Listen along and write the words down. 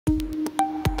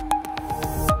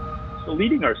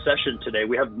Leading our session today,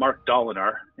 we have Mark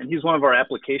Dolinar, and he's one of our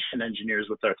application engineers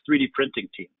with our 3D printing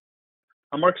team.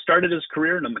 Mark started his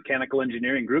career in a mechanical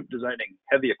engineering group designing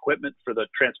heavy equipment for the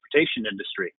transportation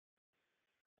industry.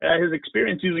 His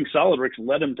experience using SOLIDWORKS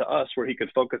led him to us, where he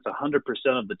could focus 100%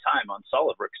 of the time on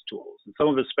SOLIDWORKS tools. And some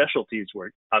of his specialties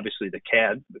were obviously the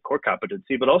CAD, the core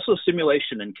competency, but also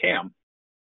simulation and CAM.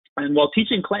 And while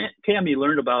teaching CAM, he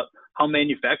learned about how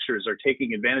manufacturers are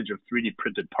taking advantage of 3D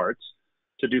printed parts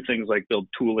to do things like build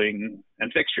tooling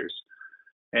and fixtures.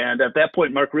 And at that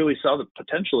point, Mark really saw the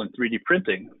potential in 3D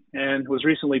printing and was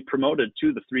recently promoted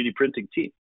to the 3D printing team.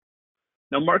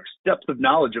 Now, Mark's depth of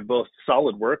knowledge of both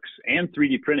SolidWorks and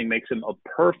 3D printing makes him a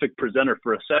perfect presenter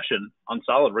for a session on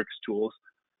SolidWorks tools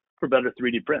for better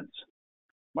 3D prints.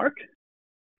 Mark?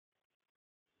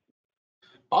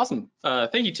 Awesome.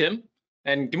 Thank you, Tim.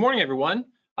 And good morning, everyone.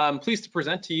 I'm pleased to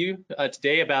present to you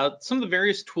today about some of the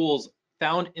various tools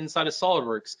found inside of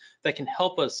SolidWorks that can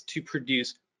help us to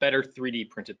produce better 3D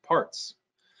printed parts.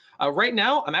 Right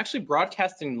now, I'm actually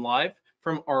broadcasting live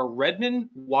from our Redmond,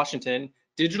 Washington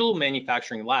digital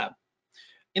manufacturing lab.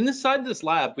 In the side of this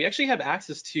lab, we actually have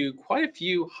access to quite a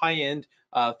few high-end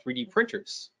 3D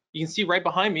printers. You can see right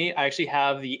behind me, I actually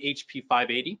have the HP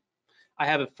 580. I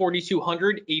have a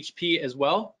 4200 HP as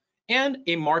well, and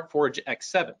a Markforged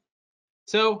X7.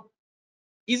 So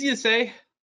easy to say,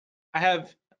 I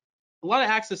have a lot of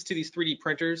access to these 3D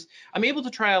printers. I'm able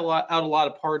to try out a lot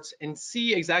of parts and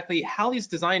see exactly how these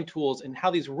design tools and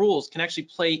how these rules can actually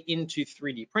play into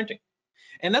 3D printing.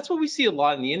 And that's what we see a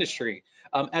lot in the industry.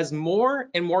 As more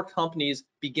and more companies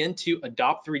begin to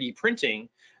adopt 3D printing,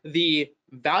 the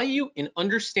value in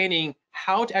understanding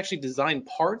how to actually design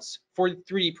parts for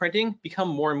 3D printing become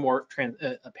more and more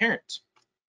apparent.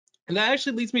 And that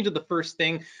actually leads me to the first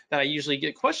thing that I usually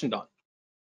get questioned on.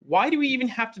 Why do we even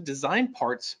have to design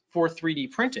parts for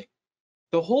 3D printing?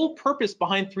 The whole purpose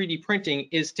behind 3D printing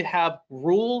is to have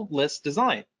rule-less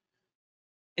design.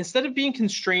 Instead of being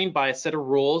constrained by a set of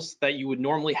rules that you would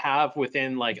normally have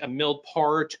within like a milled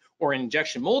part or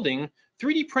injection molding,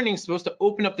 3D printing is supposed to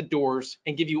open up the doors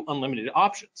and give you unlimited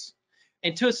options.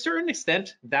 And to a certain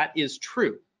extent, that is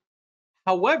true.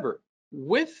 However,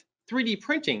 with 3D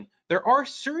printing, there are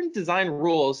certain design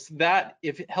rules that,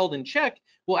 if held in check,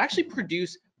 will actually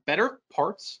produce better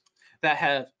parts that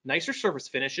have nicer surface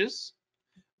finishes,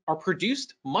 are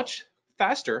produced much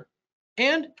faster,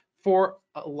 and for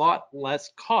a lot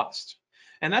less cost.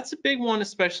 And that's a big one,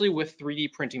 especially with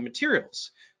 3D printing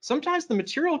materials. Sometimes the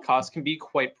material cost can be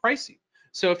quite pricey.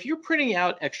 So if you're printing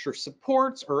out extra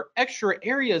supports or extra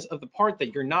areas of the part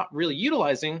that you're not really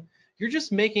utilizing, you're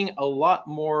just making a lot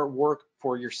more work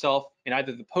for yourself in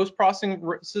either the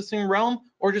post-processing realm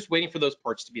or just waiting for those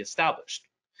parts to be established.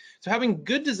 So having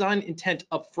good design intent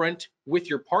up front with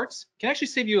your parts can actually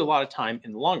save you a lot of time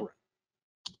in the long run.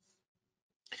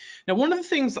 Now, one of the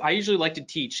things I usually like to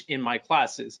teach in my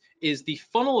classes is the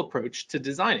funnel approach to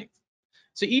designing.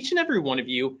 So each and every one of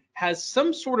you has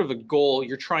some sort of a goal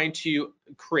you're trying to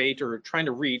create or trying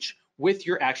to reach with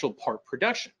your actual part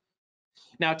production.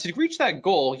 Now, to reach that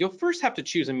goal, you'll first have to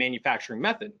choose a manufacturing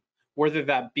method, whether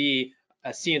that be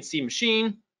a CNC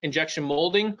machine, injection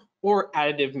molding, or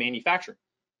additive manufacturing.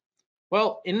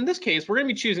 Well, in this case, we're going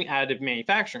to be choosing additive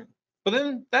manufacturing, but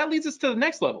then that leads us to the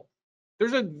next level.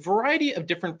 There's a variety of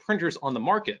different printers on the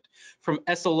market, from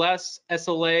SLS,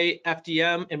 SLA,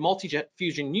 FDM, and multi-jet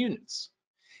fusion units.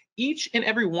 Each and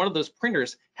every one of those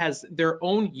printers has their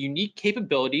own unique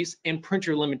capabilities and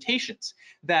printer limitations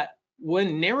that,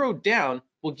 when narrowed down,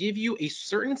 will give you a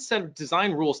certain set of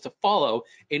design rules to follow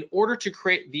in order to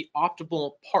create the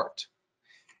optimal part.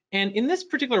 And in this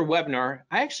particular webinar,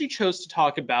 I actually chose to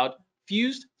talk about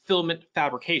fused filament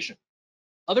fabrication,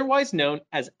 otherwise known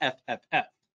as FFF.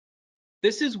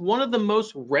 This is one of the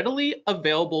most readily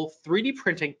available 3D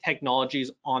printing technologies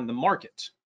on the market.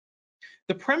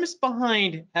 The premise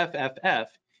behind FFF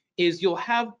is you'll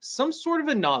have some sort of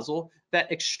a nozzle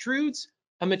that extrudes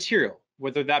a material,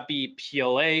 whether that be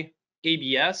PLA,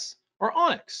 ABS, or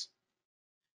onyx.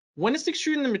 When it's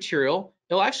extruding the material,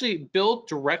 it'll actually build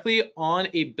directly on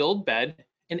a build bed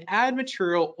and add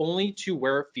material only to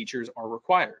where features are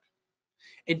required.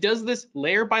 It does this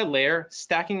layer by layer,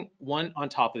 stacking one on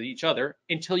top of each other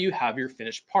until you have your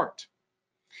finished part.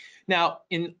 Now,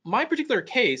 in my particular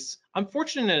case, I'm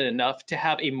fortunate enough to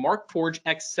have a Markforged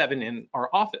X7 in our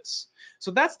office.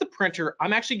 So that's the printer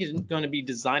I'm actually going to be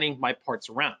designing my parts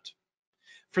around.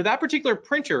 For that particular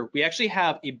printer, we actually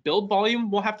have a build volume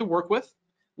we'll have to work with,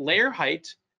 layer height,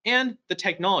 and the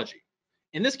technology.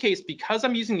 In this case, because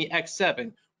I'm using the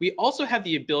X7, we also have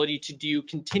the ability to do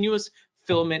continuous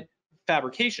filament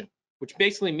fabrication, which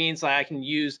basically means that I can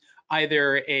use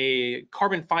either a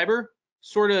carbon fiber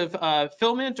sort of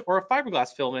filament or a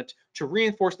fiberglass filament to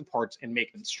reinforce the parts and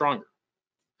make them stronger.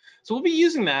 So we'll be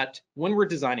using that when we're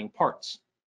designing parts.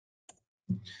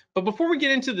 But before we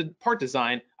get into the part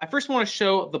design, I first want to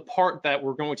show the part that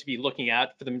we're going to be looking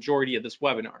at for the majority of this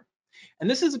webinar. And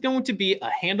this is going to be a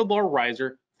handlebar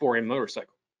riser for a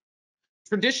motorcycle.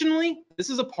 Traditionally, this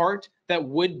is a part that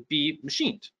would be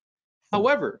machined.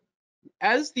 However,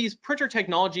 as these printer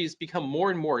technologies become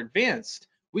more and more advanced,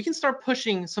 we can start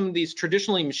pushing some of these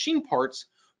traditionally machined parts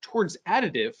towards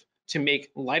additive to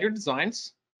make lighter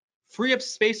designs, free up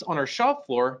space on our shop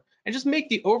floor, and just make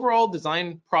the overall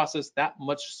design process that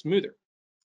much smoother.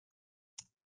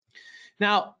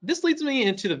 Now, this leads me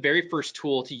into the very first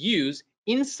tool to use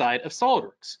inside of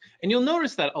SOLIDWORKS. And you'll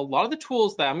notice that a lot of the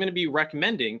tools that I'm going to be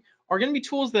recommending are going to be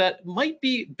tools that might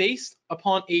be based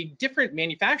upon a different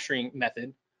manufacturing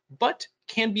method, but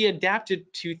can be adapted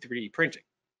to 3D printing.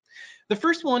 The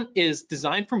first one is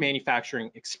Design for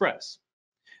Manufacturing Express.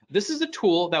 This is a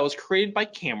tool that was created by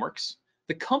CAMWorks,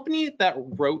 the company that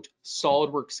wrote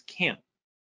SOLIDWORKS CAM.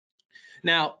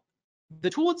 Now, the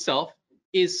tool itself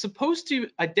is supposed to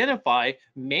identify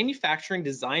manufacturing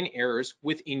design errors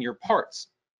within your parts.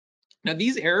 Now,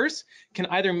 these errors can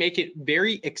either make it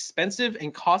very expensive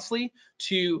and costly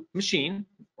to machine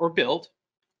or build,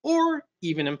 or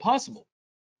even impossible.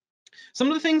 Some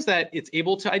of the things that it's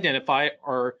able to identify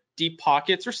are deep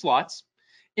pockets or slots,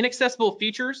 inaccessible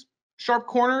features, sharp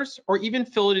corners, or even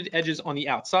filleted edges on the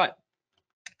outside.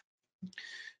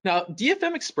 Now,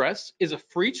 DFM Express is a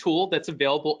free tool that's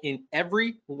available in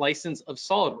every license of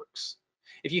SOLIDWORKS.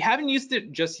 If you haven't used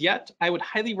it just yet, I would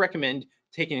highly recommend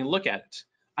taking a look at it.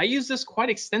 I use this quite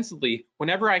extensively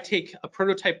whenever I take a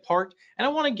prototype part and I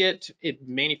want to get it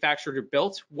manufactured or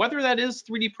built, whether that is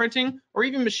 3D printing or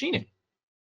even machining.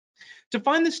 To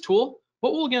find this tool,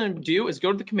 what we're going to do is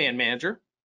go to the Command Manager.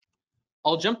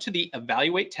 I'll jump to the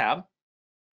Evaluate tab.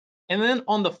 And then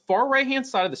on the far right-hand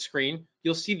side of the screen,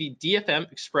 you'll see the DFM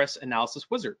Express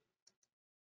Analysis Wizard.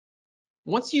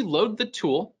 Once you load the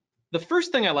tool, the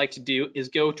first thing I like to do is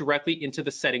go directly into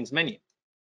the Settings menu.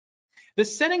 The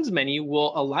Settings menu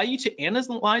will allow you to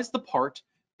analyze the part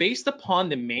based upon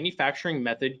the manufacturing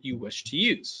method you wish to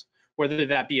use, whether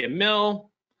that be a mill,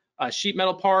 a sheet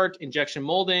metal part, injection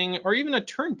molding, or even a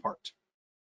turn part.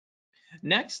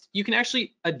 Next, you can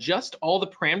actually adjust all the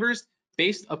parameters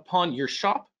based upon your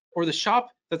shop or the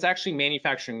shop that's actually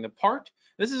manufacturing the part.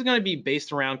 This is going to be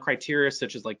based around criteria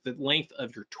such as like the length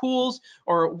of your tools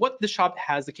or what the shop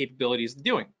has the capabilities of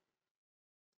doing.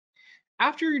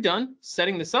 After you're done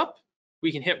setting this up,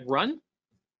 we can hit run.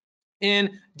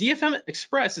 And DFM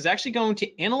Express is actually going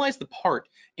to analyze the part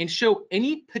and show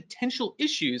any potential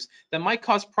issues that might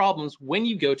cause problems when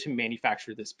you go to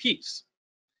manufacture this piece.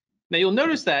 Now you'll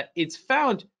notice that it's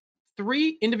found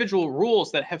 3 individual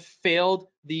rules that have failed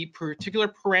the particular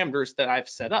parameters that I've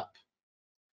set up.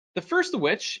 The first of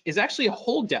which is actually a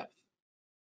hole depth.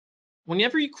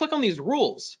 Whenever you click on these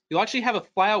rules, you'll actually have a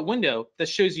flyout window that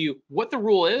shows you what the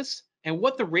rule is and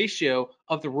what the ratio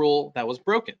of the rule that was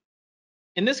broken.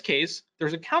 In this case,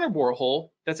 there's a counterbore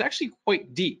hole that's actually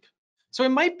quite deep. So it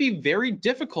might be very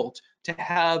difficult to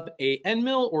have an end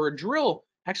mill or a drill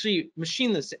actually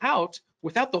machine this out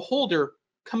without the holder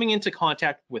coming into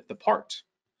contact with the part.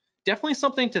 Definitely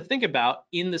something to think about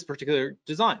in this particular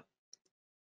design.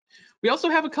 We also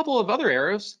have a couple of other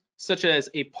errors, such as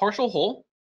a partial hole.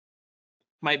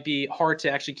 Might be hard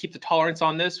to actually keep the tolerance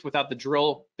on this without the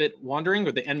drill bit wandering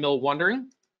or the end mill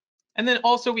wandering. And then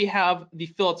also we have the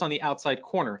fillets on the outside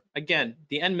corner. Again,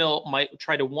 the end mill might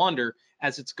try to wander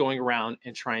as it's going around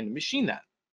and trying to machine that.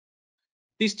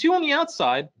 These 2 on the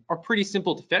outside are pretty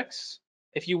simple to fix.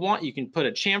 If you want, you can put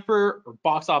a chamfer or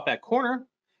box off that corner.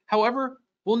 However,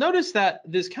 we'll notice that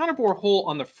this counterbore hole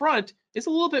on the front is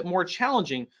a little bit more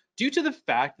challenging due to the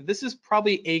fact that this is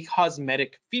probably a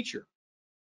cosmetic feature.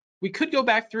 We could go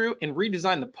back through and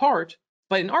redesign the part,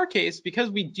 but in our case, because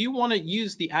we do want to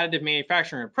use the additive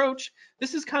manufacturing approach,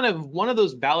 this is kind of one of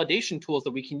those validation tools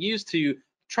that we can use to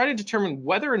try to determine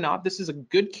whether or not this is a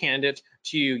good candidate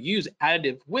to use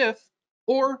additive with,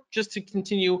 or just to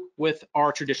continue with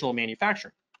our traditional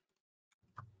manufacturing.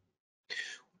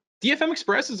 DFM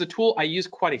Express is a tool I use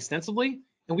quite extensively,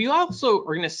 and we also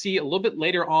are going to see a little bit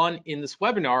later on in this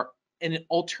webinar an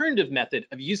alternative method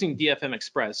of using DFM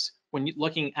Express when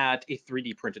looking at a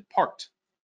 3D printed part.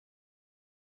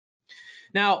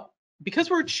 Now, because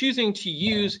we're choosing to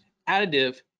use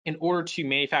additive in order to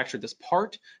manufacture this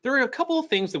part, there are a couple of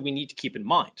things that we need to keep in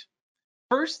mind.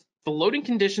 First, the loading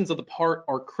conditions of the part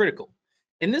are critical.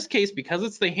 In this case, because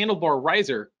it's the handlebar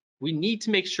riser, we need to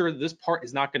make sure that this part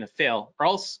is not going to fail, or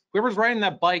else whoever's riding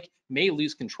that bike may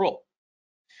lose control.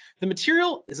 The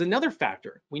material is another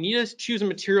factor. We need to choose a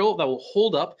material that will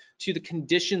hold up to the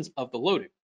conditions of the loading.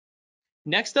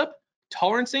 Next up,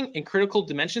 tolerancing and critical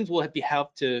dimensions will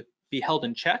have to be held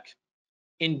in check.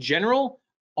 In general,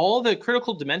 all the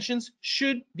critical dimensions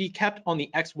should be kept on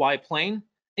the XY plane.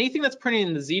 Anything that's printed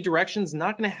in the Z direction is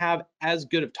not going to have as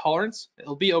good of tolerance.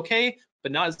 It'll be okay,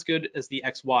 but not as good as the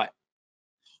XY.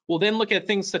 We'll then look at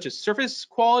things such as surface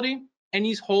quality,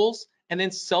 any holes, and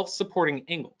then self-supporting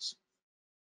angles.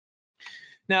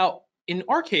 Now, in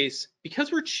our case,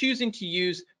 because we're choosing to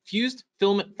use fused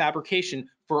filament fabrication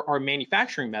for our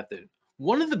manufacturing method,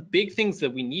 one of the big things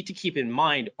that we need to keep in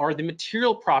mind are the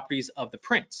material properties of the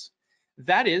prints.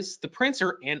 That is, the prints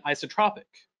are anisotropic.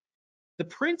 The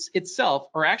prints itself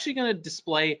are actually going to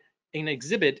display and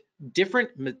exhibit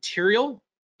different material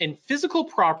and physical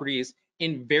properties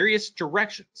in various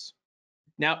directions.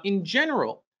 Now, in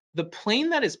general, the plane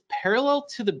that is parallel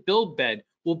to the build bed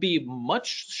will be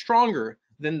much stronger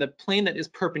than the plane that is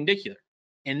perpendicular.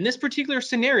 In this particular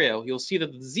scenario, you'll see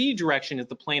that the Z direction is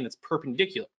the plane that's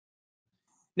perpendicular.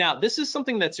 Now, this is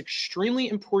something that's extremely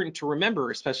important to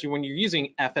remember, especially when you're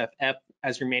using FFF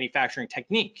as your manufacturing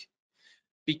technique.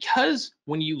 Because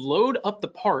when you load up the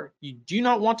part, you do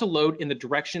not want to load in the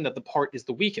direction that the part is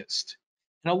the weakest.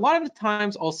 And a lot of the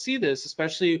times I'll see this,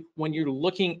 especially when you're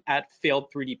looking at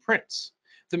failed 3D prints.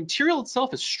 The material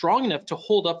itself is strong enough to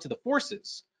hold up to the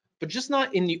forces, but just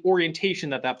not in the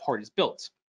orientation that that part is built.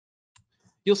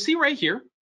 You'll see right here,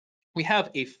 we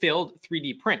have a failed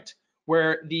 3D print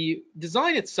where the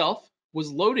design itself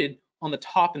was loaded on the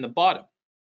top and the bottom.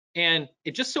 And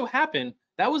it just so happened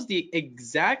that was the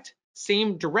exact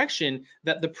same direction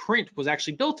that the print was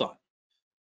actually built on.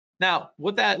 Now,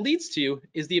 what that leads to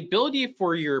is the ability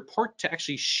for your part to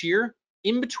actually shear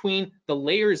in between the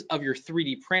layers of your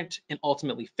 3D print and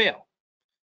ultimately fail.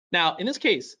 Now, in this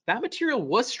case, that material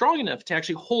was strong enough to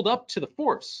actually hold up to the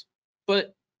force,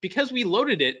 but because we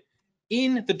loaded it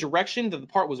in the direction that the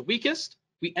part was weakest,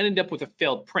 we ended up with a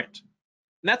failed print.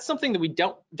 And that's something that we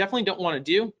definitely don't want to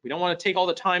do. We don't want to take all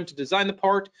the time to design the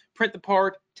part, print the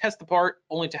part, test the part,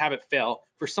 only to have it fail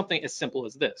for something as simple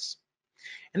as this.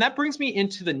 And that brings me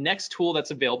into the next tool that's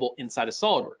available inside of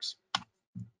SOLIDWORKS.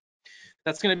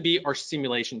 That's going to be our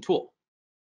simulation tool.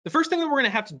 The first thing that we're going to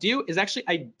have to do is actually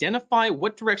identify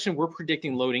what direction we're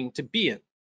predicting loading to be in.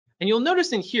 And you'll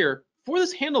notice in here, for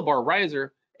this handlebar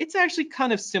riser, it's actually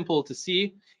kind of simple to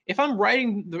see. If I'm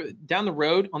riding down the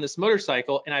road on this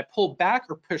motorcycle and I pull back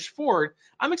or push forward,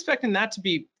 I'm expecting that to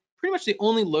be pretty much the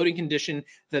only loading condition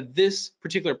that this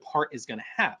particular part is going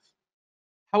to have.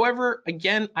 However,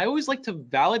 again, I always like to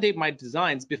validate my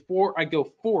designs before I go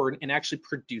forward and actually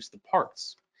produce the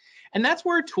parts. And that's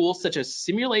where a tool such as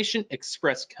Simulation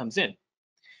Express comes in.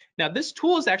 Now, this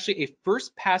tool is actually a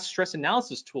first pass stress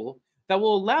analysis tool that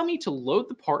will allow me to load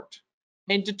the part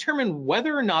and determine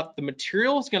whether or not the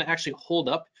material is going to actually hold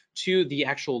up to the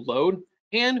actual load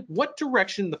and what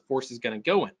direction the force is going to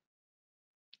go in.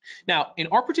 Now, in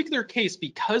our particular case,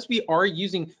 because we are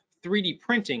using 3D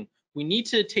printing, we need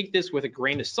to take this with a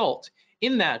grain of salt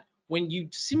in that when you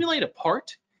simulate a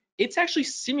part, it's actually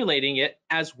simulating it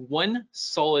as one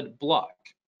solid block,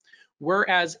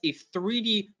 whereas a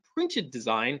 3D printed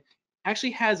design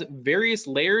actually has various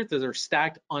layers that are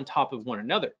stacked on top of one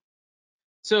another.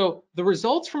 So the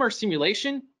results from our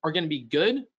simulation are going to be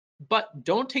good, but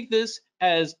don't take this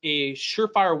as a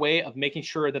surefire way of making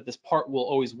sure that this part will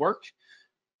always work.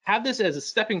 Have this as a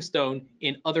stepping stone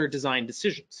in other design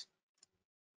decisions.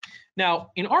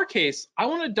 Now, in our case, I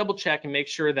want to double check and make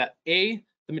sure that the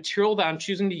material that I'm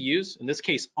choosing to use, in this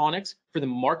case, onyx for the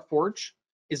Mark Forge,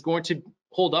 is going to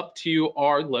hold up to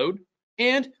our load.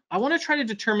 And I want to try to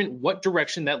determine what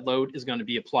direction that load is going to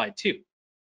be applied to.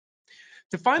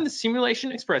 To find the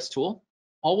Simulation Express tool,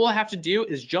 all we'll have to do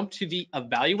is jump to the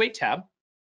Evaluate tab.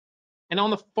 And on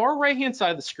the far right-hand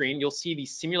side of the screen, you'll see the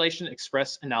Simulation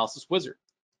Express Analysis Wizard.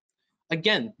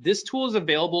 Again, this tool is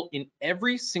available in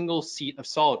every single seat of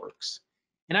SOLIDWORKS.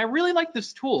 And I really like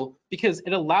this tool because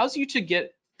it allows you to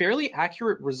get fairly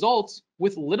accurate results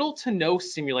with little to no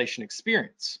simulation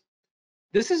experience.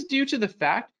 This is due to the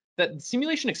fact that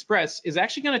Simulation Express is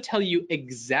actually going to tell you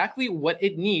exactly what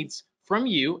it needs from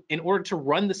you in order to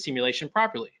run the simulation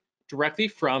properly, directly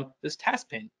from this task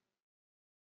pane.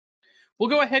 We'll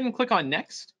go ahead and click on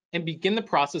Next and begin the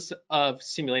process of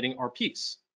simulating our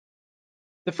piece.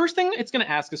 The first thing it's going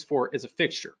to ask us for is a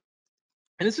fixture.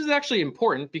 And this is actually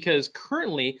important because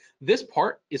currently this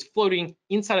part is floating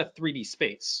inside of 3D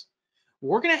space.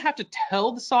 We're going to have to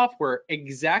tell the software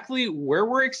exactly where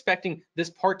we're expecting this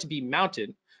part to be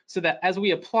mounted so that as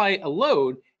we apply a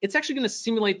load, it's actually going to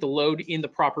simulate the load in the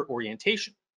proper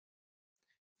orientation.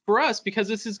 For us, because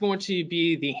this is going to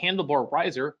be the handlebar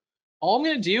riser, all I'm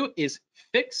going to do is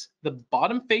fix the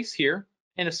bottom face here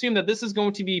and assume that this is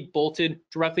going to be bolted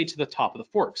directly to the top of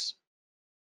the forks.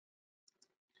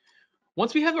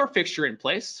 Once we have our fixture in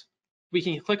place, we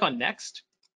can click on Next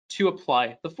to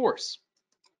apply the force.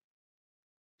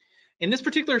 In this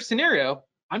particular scenario,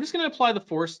 I'm just going to apply the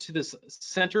force to this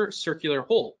center circular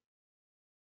hole.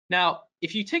 Now,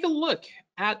 if you take a look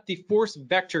at the force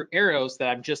vector arrows that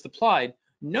I've just applied,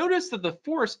 notice that the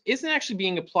force isn't actually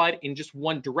being applied in just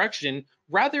one direction,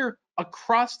 rather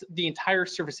across the entire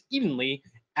surface evenly,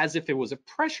 as if it was a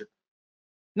pressure.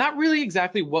 Not really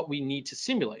exactly what we need to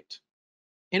simulate.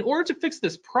 In order to fix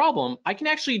this problem, I can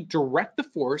actually direct the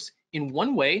force in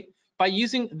one way by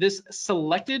using this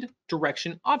selected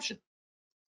direction option.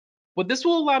 What this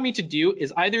will allow me to do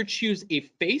is either choose a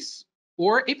face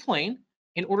or a plane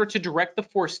in order to direct the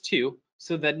force to,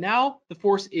 so that now the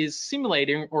force is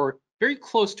simulating or very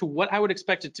close to what I would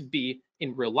expect it to be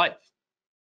in real life.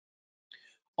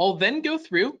 I'll then go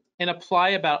through and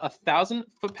apply about 1,000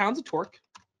 foot-pounds of torque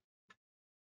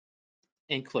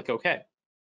and click OK.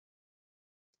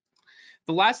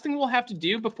 The last thing we'll have to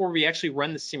do before we actually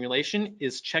run the simulation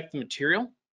is check the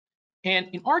material. And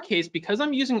in our case, because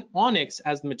I'm using onyx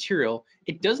as the material,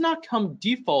 it does not come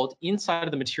default inside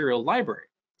of the material library.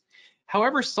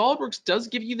 However, SOLIDWORKS does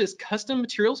give you this custom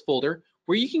materials folder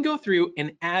where you can go through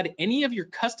and add any of your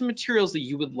custom materials that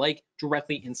you would like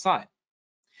directly inside.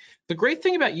 The great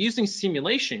thing about using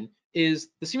simulation is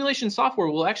the simulation software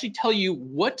will actually tell you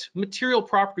what material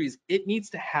properties it needs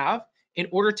to have in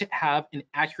order to have an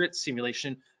accurate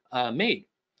simulation made.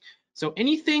 So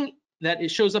anything that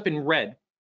it shows up in red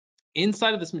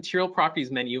inside of this material properties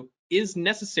menu is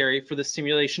necessary for the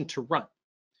simulation to run.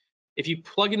 If you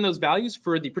plug in those values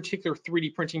for the particular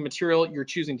 3D printing material you're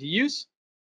choosing to use,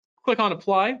 click on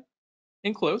Apply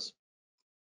and Close.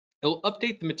 It will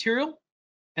update the material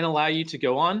and allow you to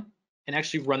go on and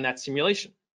actually run that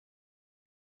simulation.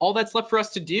 All that's left for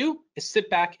us to do is sit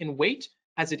back and wait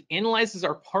as it analyzes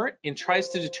our part and tries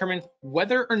to determine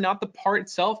whether or not the part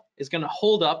itself is going to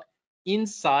hold up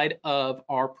inside of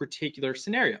our particular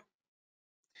scenario.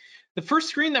 The first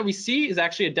screen that we see is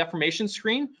actually a deformation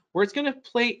screen where it's going to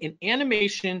play an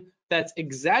animation that's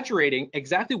exaggerating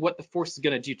exactly what the force is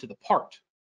going to do to the part.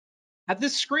 At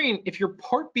this screen, if your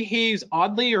part behaves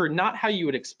oddly or not how you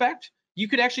would expect, you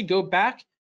could actually go back,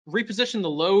 reposition the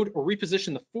load or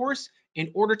reposition the force in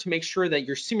order to make sure that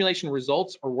your simulation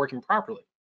results are working properly.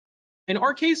 In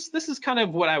our case, this is kind of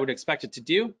what I would expect it to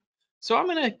do. So I'm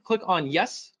going to click on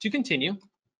Yes to continue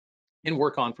and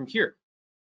work on from here.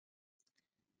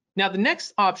 Now, the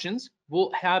next options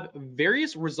will have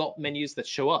various result menus that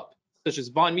show up, such as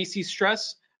von Mises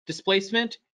stress,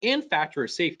 displacement, and factor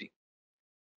of safety.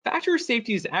 Factor of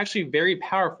safety is actually very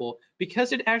powerful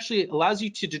because it actually allows you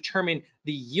to determine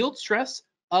the yield stress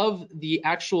of the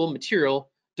actual material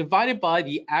divided by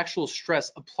the actual stress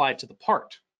applied to the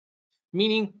part,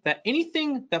 meaning that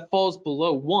anything that falls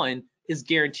below 1 is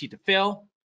guaranteed to fail.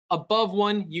 Above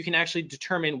 1, you can actually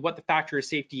determine what the factor of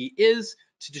safety is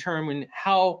to determine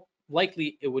how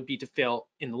likely it would be to fail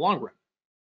in the long run.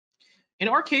 In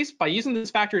our case, by using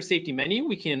this factor of safety menu,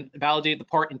 we can validate the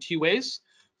part in two ways.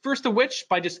 First of which,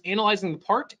 by just analyzing the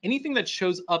part, anything that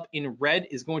shows up in red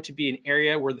is going to be an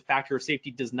area where the factor of safety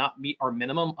does not meet our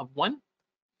minimum of 1.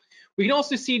 We can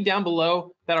also see down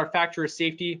below that our factor of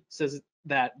safety says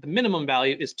that the minimum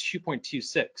value is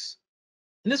 2.26.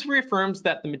 And this reaffirms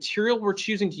that the material we're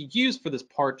choosing to use for this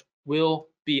part will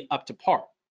be up to par.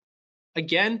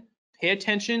 Again, pay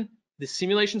attention. The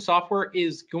simulation software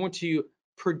is going to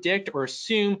predict or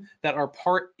assume that our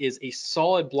part is a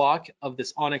solid block of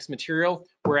this onyx material,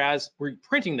 whereas we're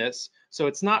printing this, so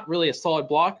it's not really a solid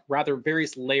block, rather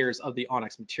various layers of the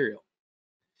onyx material.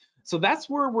 So that's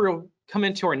where we'll come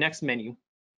into our next menu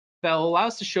that will allow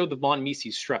us to show the von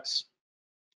Mises stress.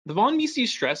 The von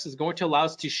Mises stress is going to allow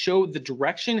us to show the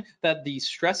direction that the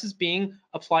stress is being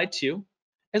applied to,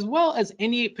 as well as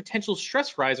any potential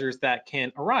stress risers that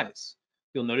can arise.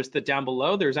 You'll notice that down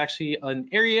below, there's actually an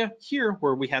area here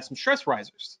where we have some stress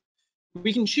risers.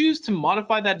 We can choose to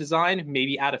modify that design,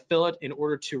 maybe add a fillet in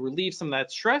order to relieve some of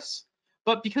that stress,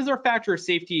 but because our factor of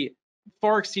safety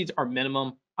far exceeds our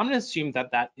minimum, I'm going to assume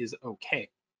that that is okay.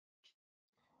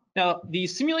 Now, the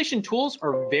simulation tools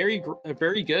are very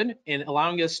good in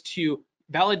allowing us to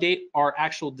validate our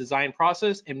actual design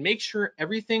process and make sure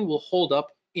everything will hold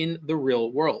up in the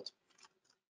real world.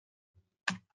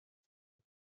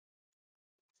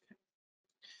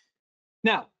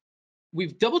 Now,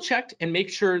 we've double checked and make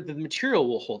sure that the material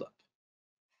will hold up.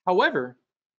 However,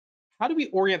 how do we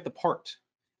orient the part?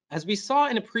 As we saw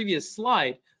in a previous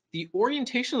slide, the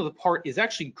orientation of the part is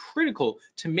actually critical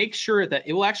to make sure that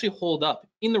it will actually hold up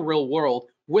in the real world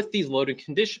with these loaded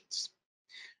conditions.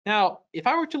 Now, if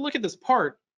I were to look at this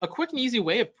part, a quick and easy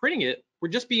way of printing it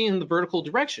would just be in the vertical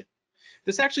direction.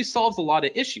 This actually solves a lot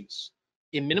of issues.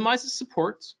 It minimizes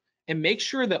supports and makes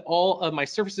sure that all of my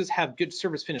surfaces have good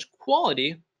surface finish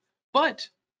quality, but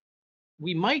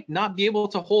we might not be able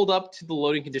to hold up to the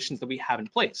loading conditions that we have in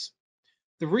place.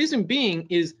 The reason being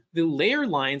is the layer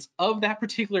lines of that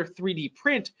particular 3D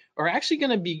print are actually going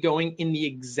to be going in the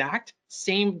exact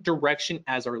same direction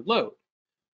as our load.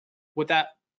 What that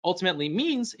ultimately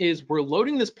means is we're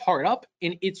loading this part up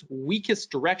in its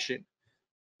weakest direction,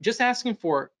 just asking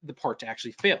for the part to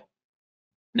actually fail.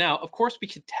 Now, of course, we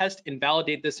could test and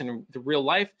validate this in the real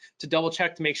life to double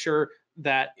check to make sure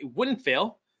that it wouldn't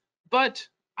fail, but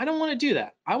I don't want to do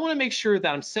that. I want to make sure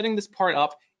that I'm setting this part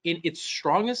up in its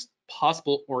strongest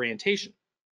possible orientation.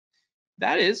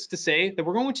 That is to say that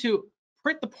we're going to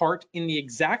print the part in the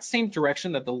exact same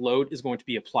direction that the load is going to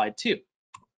be applied to.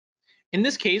 In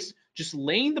this case, just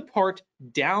laying the part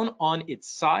down on its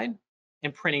side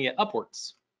and printing it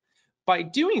upwards. By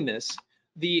doing this,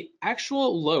 the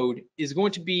actual load is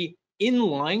going to be in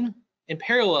line and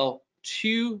parallel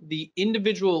to the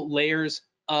individual layers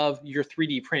of your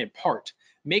 3D printed part,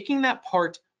 making that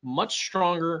part much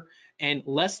stronger and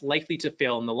less likely to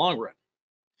fail in the long run.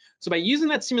 So by using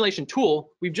that simulation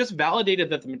tool, we've just validated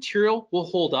that the material will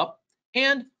hold up,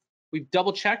 and we've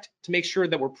double checked to make sure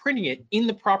that we're printing it in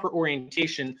the proper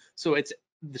orientation so it's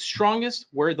the strongest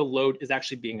where the load is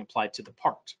actually being applied to the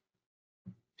part.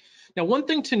 Now, one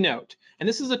thing to note, and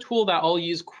this is a tool that I'll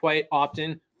use quite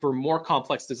often for more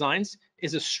complex designs,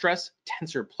 is a stress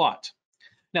tensor plot.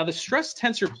 Now, the stress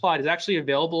tensor plot is actually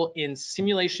available in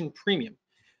Simulation Premium.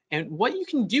 And what you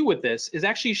can do with this is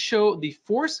actually show the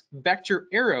force vector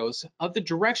arrows of the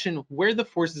direction where the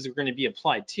forces are going to be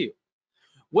applied to.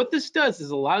 What this does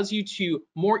is allows you to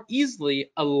more easily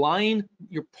align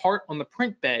your part on the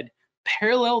print bed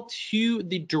parallel to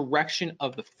the direction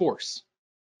of the force.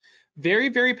 Very,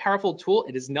 very powerful tool.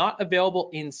 It is not available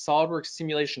in SOLIDWORKS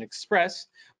Simulation Express,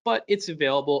 but it's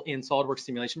available in SOLIDWORKS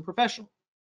Simulation Professional.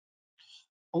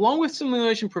 Along with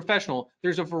Simulation Professional,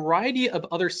 there's a variety of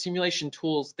other simulation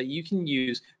tools that you can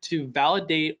use to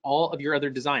validate all of your other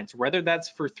designs, whether that's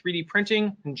for 3D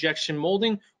printing, injection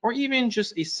molding, or even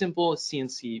just a simple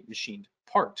CNC machined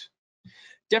part.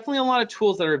 Definitely a lot of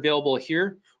tools that are available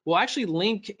here. We'll actually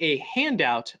link a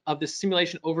handout of the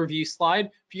simulation overview slide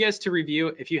for you guys to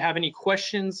review. If you have any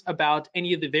questions about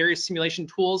any of the various simulation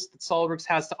tools that SOLIDWORKS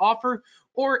has to offer,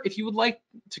 or if you would like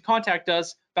to contact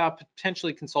us about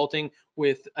potentially consulting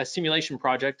with a simulation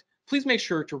project, please make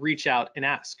sure to reach out and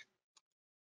ask.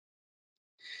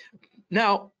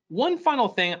 Now, one final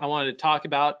thing I wanted to talk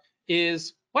about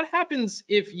is what happens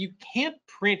if you can't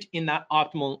print in that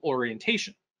optimal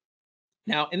orientation.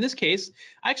 Now, in this case,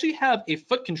 I actually have a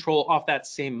foot control off that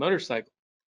same motorcycle.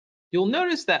 You'll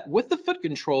notice that with the foot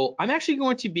control, I'm actually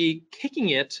going to be kicking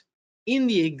it in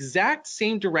the exact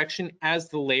same direction as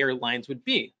the layer lines would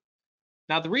be.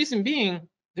 Now, the reason being,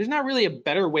 there's not really a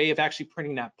better way of actually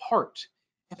printing that part.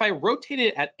 If I rotate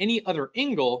it at any other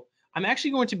angle, I'm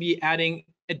actually going to be adding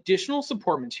additional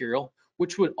support material,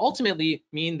 which would ultimately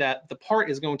mean that the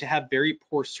part is going to have very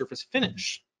poor surface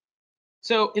finish.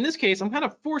 So in this case, I'm kind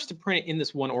of forced to print it in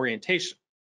this one orientation.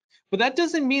 But that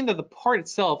doesn't mean that the part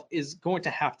itself is going to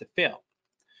have to fail.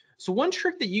 So one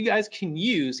trick that you guys can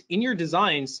use in your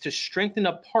designs to strengthen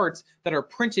up parts that are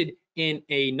printed in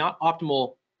a not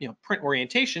optimal print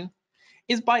orientation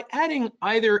is by adding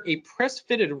either a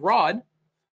press-fitted rod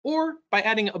or by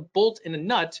adding a bolt and a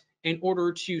nut in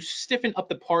order to stiffen up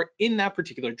the part in that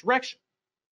particular direction.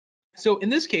 So in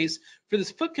this case, for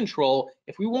this foot control,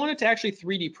 if we wanted to actually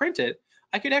 3D print it,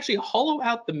 I could actually hollow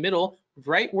out the middle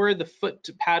right where the foot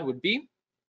pad would be,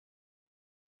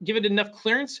 give it enough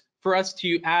clearance for us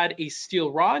to add a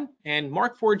steel rod, and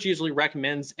Mark Forge usually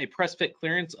recommends a press fit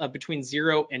clearance of between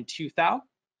 0 and 2 thou.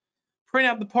 Print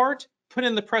out the part, put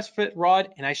in the press fit rod,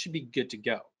 and I should be good to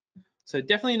go. So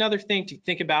definitely another thing to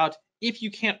think about if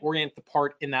you can't orient the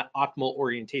part in that optimal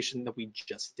orientation that we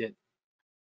just did.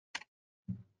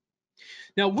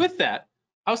 Now with that,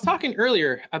 I was talking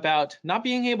earlier about not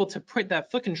being able to print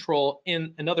that foot control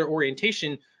in another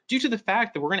orientation due to the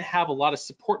fact that we're going to have a lot of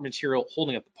support material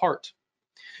holding up the part.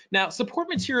 Now, support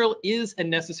material is a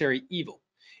necessary evil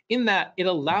in that it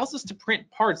allows us to print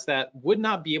parts that would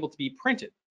not be able to be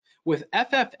printed. With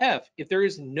FFF, if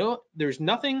there's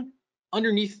nothing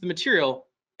underneath the material,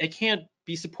 it can't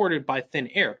be supported by thin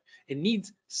air. It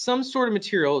needs some sort of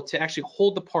material to actually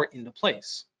hold the part into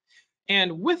place.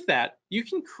 And with that, you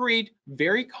can create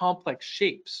very complex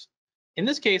shapes. In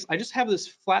this case, I just have this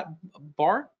flat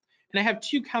bar and I have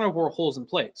two counterbore holes in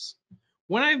place.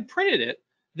 When I printed it,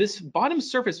 this bottom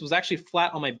surface was actually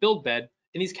flat on my build bed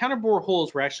and these counterbore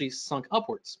holes were actually sunk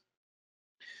upwards.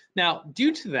 Now,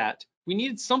 due to that, we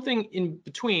needed something in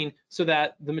between so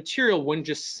that the material wouldn't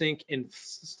just sink and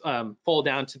fall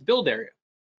down to the build area.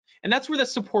 And that's where the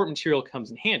support material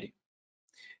comes in handy.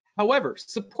 However,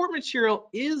 support material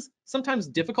is sometimes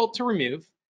difficult to remove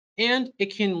and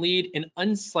it can lead an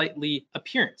unsightly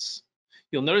appearance.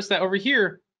 You'll notice that over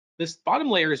here, this bottom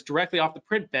layer is directly off the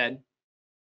print bed,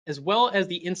 as well as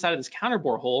the inside of this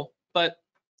counterbore hole, but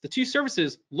the two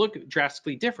surfaces look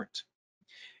drastically different.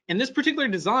 In this particular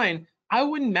design, I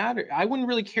wouldn't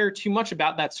really care too much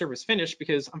about that surface finish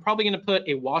because I'm probably going to put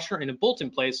a washer and a bolt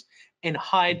in place and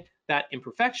hide that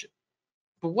imperfection.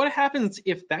 But what happens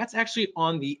if that's actually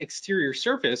on the exterior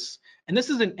surface and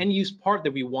this is an end-use part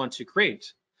that we want to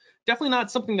create? Definitely not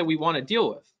something that we want to deal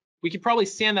with. We could probably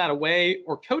sand that away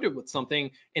or coat it with something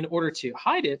in order to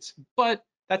hide it, but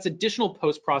that's additional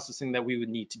post-processing that we would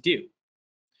need to do.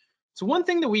 So one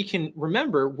thing that we can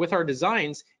remember with our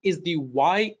designs is the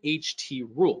YHT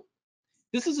rule.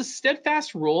 This is a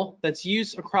steadfast rule that's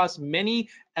used across many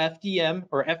FDM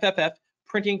or FFF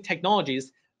printing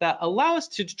technologies that allow us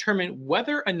to determine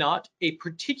whether or not a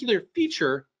particular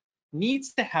feature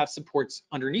needs to have supports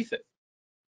underneath it.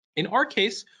 In our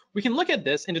case, we can look at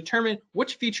this and determine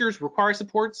which features require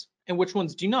supports and which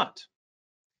ones do not.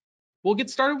 We'll get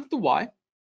started with the Y,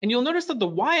 and you'll notice that the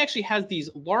Y actually has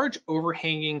these large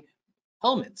overhanging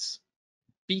elements.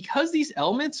 Because these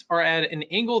elements are at an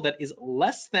angle that is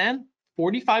less than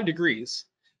 45 degrees,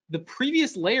 the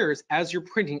previous layers as you're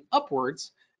printing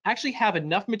upwards actually have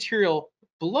enough material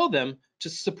below them to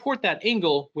support that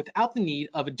angle without the need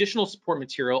of additional support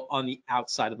material on the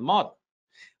outside of the model,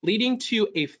 leading to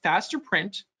a faster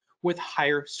print with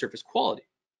higher surface quality.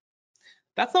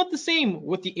 That's not the same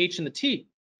with the H and the T.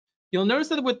 You'll notice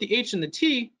that with the H and the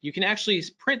T, you can actually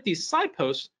print these side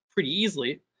posts pretty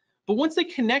easily, but once they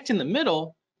connect in the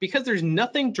middle, because there's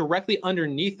nothing directly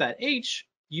underneath that H,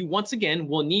 you once again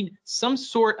will need some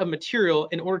sort of material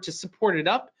in order to support it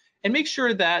up and make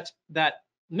sure that that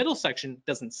middle section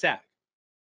doesn't sag.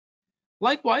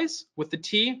 Likewise, with the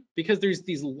T, because there's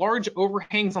these large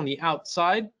overhangs on the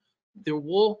outside, there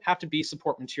will have to be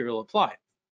support material applied.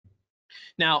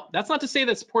 Now, that's not to say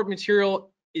that support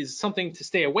material is something to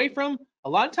stay away from. A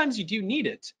lot of times you do need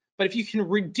it, but if you can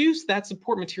reduce that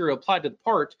support material applied to the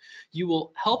part, you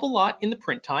will help a lot in the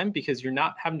print time because you're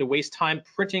not having to waste time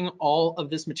printing all of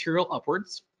this material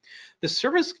upwards. The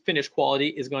surface finish quality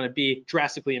is going to be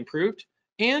drastically improved,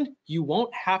 and you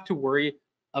won't have to worry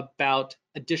about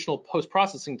additional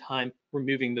post-processing time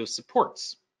removing those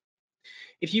supports.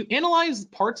 If you analyze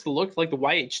parts that look like the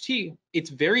YHT, it's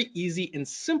very easy and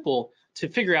simple to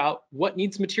figure out what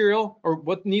needs material or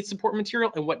what needs support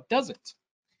material and what doesn't.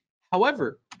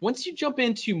 However, once you jump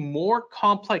into more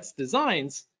complex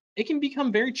designs, it can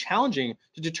become very challenging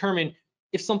to determine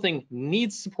if something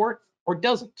needs support or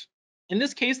doesn't. In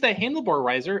this case, that handlebar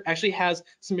riser actually has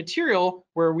some material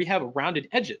where we have rounded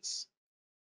edges.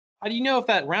 How do you know if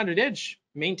that rounded edge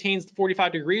maintains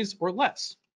 45 degrees or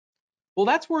less? Well,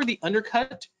 that's where the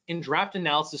undercut and draft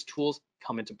analysis tools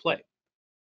come into play.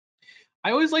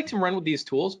 I always like to run with these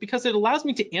tools because it allows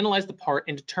me to analyze the part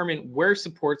and determine where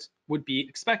supports would be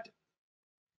expected.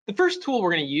 The first tool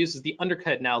we're going to use is the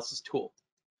undercut analysis tool.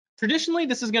 Traditionally,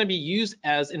 this is going to be used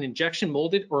as an injection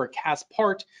molded or a cast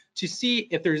part to see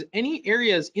if there's any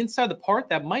areas inside the part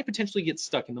that might potentially get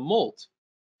stuck in the mold.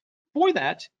 For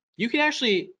that, you can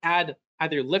actually add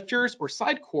either lifters or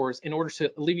side cores in order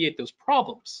to alleviate those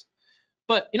problems.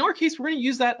 But in our case, we're going to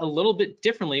use that a little bit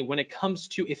differently when it comes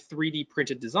to a 3D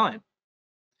printed design.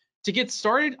 To get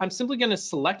started, I'm simply going to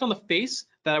select on the face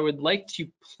that I would like to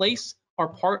place our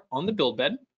part on the build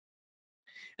bed.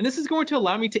 And this is going to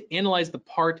allow me to analyze the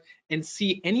part and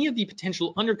see any of the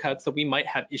potential undercuts that we might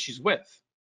have issues with.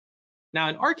 Now,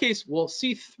 in our case, we'll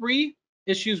see 3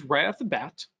 issues right off the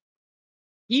bat.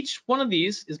 Each one of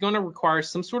these is going to require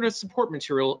some sort of support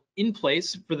material in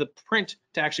place for the print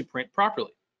to actually print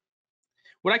properly.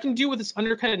 What I can do with this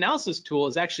undercut analysis tool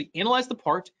is actually analyze the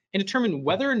part and determine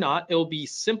whether or not it will be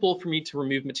simple for me to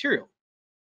remove material.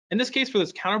 In this case, for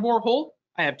this counterbore hole,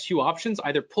 I have 2 options,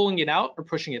 either pulling it out or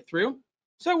pushing it through.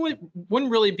 So I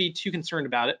wouldn't really be too concerned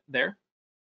about it there.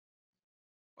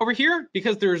 Over here,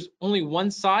 because there's only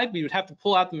one side, we would have to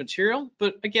pull out the material,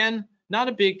 but again, not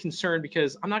a big concern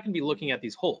because I'm not going to be looking at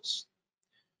these holes.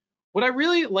 What I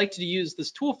really like to use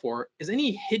this tool for is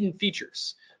any hidden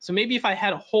features. So maybe if I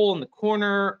had a hole in the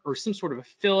corner or some sort of a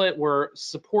fillet where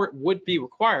support would be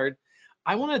required,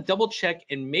 I want to double check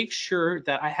and make sure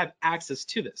that I have access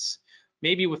to this.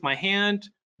 Maybe with my hand,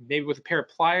 maybe with a pair of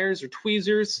pliers or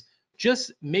tweezers,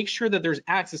 just make sure that there's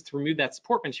access to remove that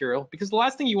support material, because the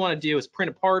last thing you want to do is print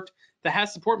a part that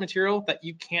has support material that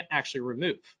you can't actually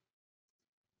remove.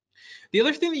 The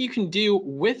other thing that you can do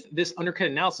with this undercut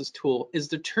analysis tool is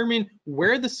determine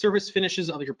where the surface finishes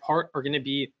of your part are going to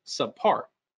be subpar.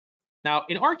 Now,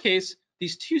 in our case,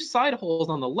 these two side holes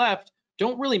on the left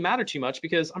don't really matter too much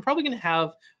because I'm probably going to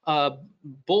have a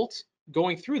bolt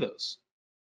going through those.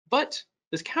 But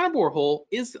this counterbore hole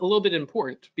is a little bit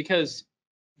important because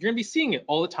you're going to be seeing it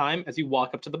all the time as you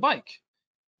walk up to the bike.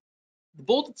 The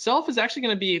bolt itself is actually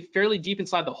going to be fairly deep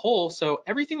inside the hole, so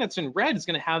everything that's in red is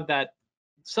going to have that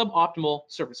suboptimal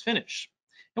surface finish.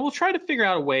 And we'll try to figure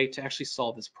out a way to actually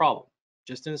solve this problem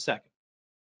just in a second.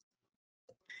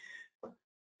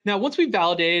 Now, once we've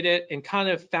validated it and kind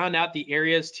of found out the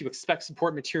areas to expect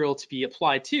support material to be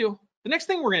applied to, the next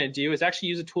thing we're going to do is actually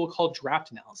use a tool called draft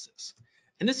analysis.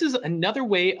 And this is another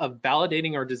way of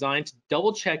validating our design to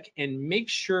double check and make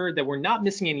sure that we're not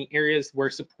missing any areas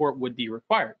where support would be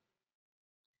required.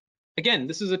 Again,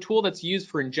 this is a tool that's used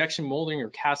for injection molding or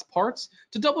cast parts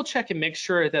to double check and make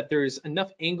sure that there's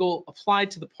enough angle applied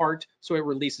to the part so it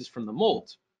releases from the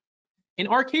mold. In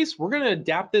our case, we're going to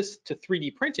adapt this to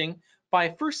 3D printing by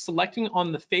first selecting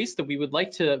on the face that we would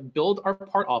like to build our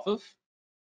part off of.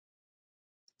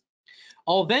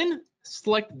 I'll then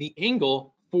select the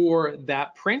angle for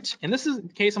that print. And this is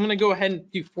the case, I'm going to go ahead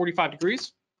and do 45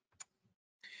 degrees.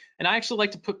 And I actually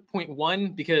like to put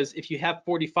 0.1 because if you have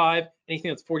 45,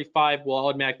 anything that's 45 will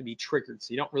automatically be triggered.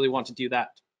 So you don't really want to do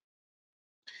that.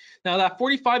 Now that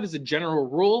 45 is a general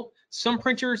rule. Some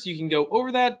printers you can go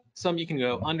over that, some you can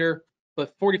go under,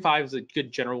 but 45 is a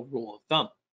good general rule of thumb.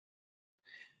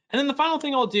 And then the final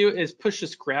thing I'll do is push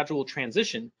this gradual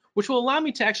transition, which will allow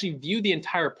me to actually view the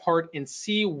entire part and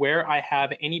see where I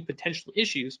have any potential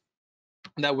issues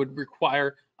that would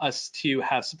require us to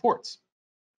have supports.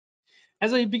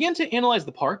 As I begin to analyze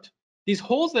the part, these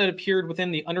holes that appeared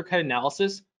within the undercut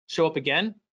analysis show up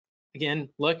again. Again,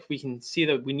 look, we can see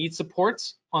that we need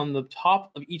supports on the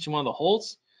top of each one of the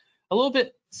holes, a little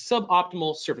bit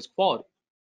suboptimal surface quality.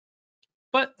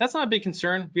 But that's not a big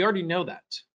concern, we already know that.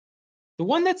 The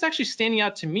one that's actually standing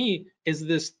out to me is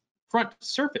this front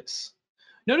surface.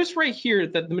 Notice right here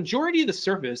that the majority of the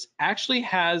surface actually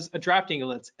has a draft angle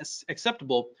that's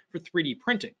acceptable for 3D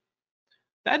printing.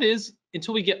 That is,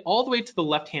 until we get all the way to the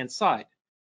left-hand side.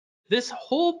 This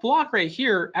whole block right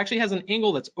here actually has an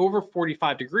angle that's over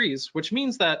 45 degrees, which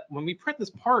means that when we print this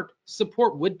part,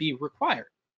 support would be required.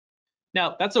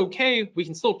 Now, that's okay, we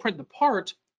can still print the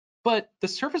part, but the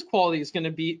surface quality is going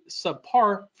to be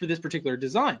subpar for this particular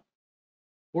design.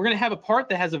 We're going to have a part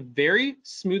that has a very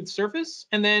smooth surface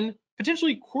and then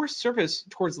potentially coarse surface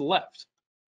towards the left.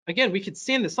 Again, we could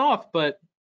sand this off, but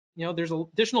there's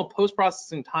additional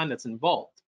post-processing time that's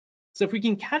involved. So if we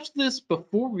can catch this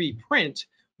before we print,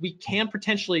 we can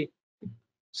potentially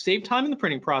save time in the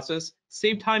printing process,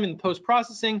 save time in the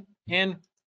post-processing, and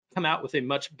come out with a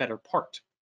much better part.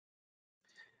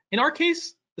 In our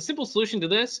case, the simple solution to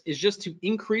this is just to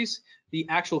increase the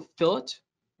actual fillet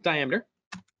diameter.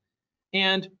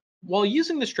 And while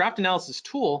using this draft analysis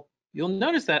tool, you'll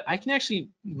notice that I can actually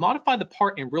modify the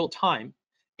part in real time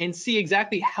and see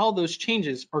exactly how those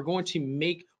changes are going to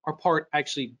make our part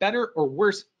actually better or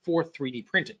worse for 3D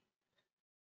printing.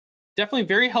 Definitely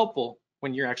very helpful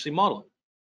when you're actually modeling.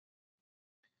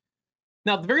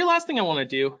 Now, the very last thing I want to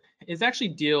do is actually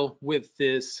deal with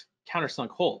this countersunk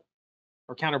hole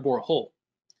or counterbore hole.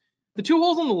 The two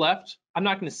holes on the left, I'm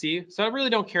not going to see, so I really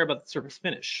don't care about the surface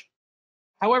finish.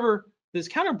 However, this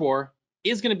counterbore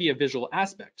is going to be a visual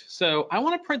aspect. So I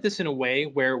want to print this in a way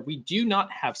where we do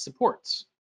not have supports.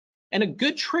 And a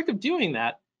good trick of doing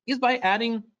that is by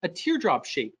adding a teardrop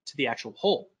shape to the actual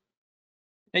hole.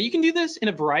 Now you can do this in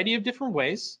a variety of different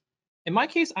ways. In my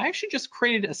case, I actually just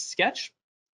created a sketch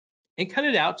and cut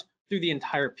it out through the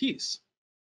entire piece.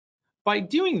 By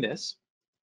doing this,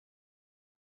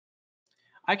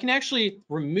 I can actually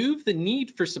remove the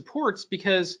need for supports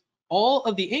because all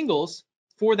of the angles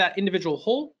for that individual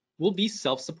hole will be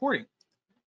self-supporting.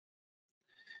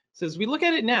 So as we look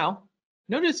at it now,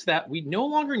 notice that we no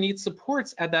longer need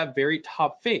supports at that very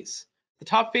top face. The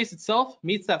top face itself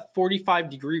meets that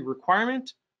 45-degree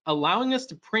requirement, allowing us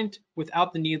to print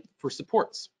without the need for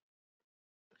supports.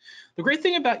 The great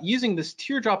thing about using this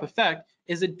teardrop effect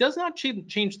is it does not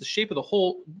change the shape of the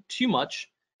hole too much.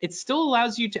 It still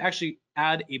allows you to actually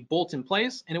add a bolt in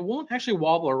place, and it won't actually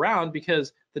wobble around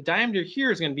because the diameter here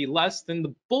is going to be less than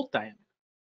the bolt diameter.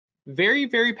 Very,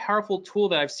 very powerful tool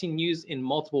that I've seen used in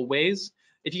multiple ways.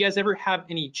 If you guys ever have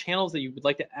any channels that you would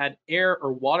like to add air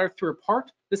or water through a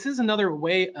part, this is another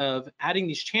way of adding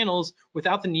these channels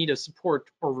without the need of support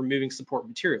or removing support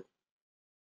material.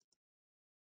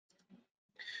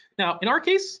 Now, in our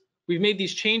case, we've made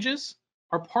these changes.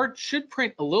 Our part should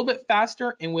print a little bit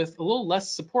faster and with a little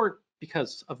less support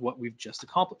because of what we've just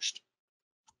accomplished.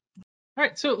 All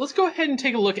right, so let's go ahead and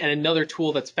take a look at another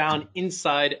tool that's found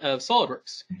inside of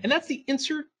SOLIDWORKS, and that's the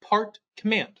insert part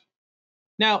command.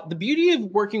 Now, the beauty of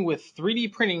working with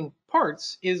 3D printing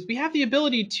parts is we have the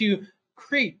ability to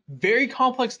create very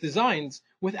complex designs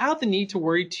without the need to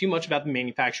worry too much about the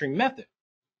manufacturing method.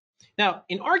 Now,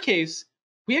 in our case,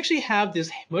 we actually have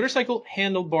this motorcycle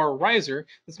handlebar riser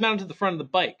that's mounted to the front of the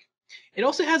bike. It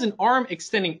also has an arm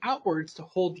extending outwards to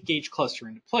hold the gauge cluster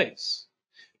into place.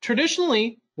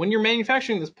 Traditionally, when you're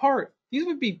manufacturing this part, these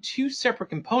would be two separate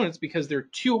components because they're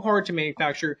too hard to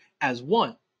manufacture as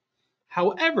one.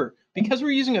 However, because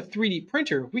we're using a 3D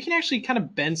printer, we can actually kind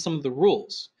of bend some of the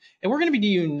rules. And we're going to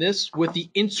be doing this with the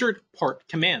insert part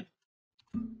command.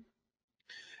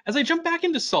 As I jump back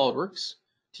into SOLIDWORKS,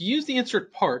 to use the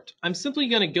insert part, I'm simply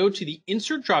going to go to the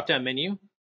insert drop-down menu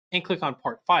and click on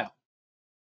part file.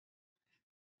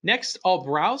 Next, I'll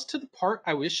browse to the part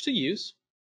I wish to use,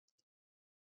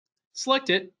 select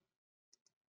it,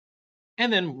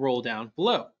 and then roll down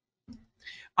below.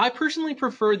 I personally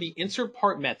prefer the insert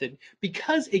part method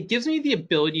because it gives me the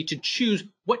ability to choose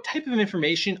what type of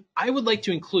information I would like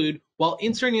to include while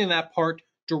inserting that part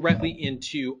directly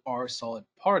into our solid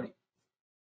body.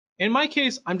 In my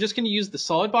case, I'm just going to use the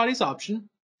solid bodies option,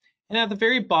 and at the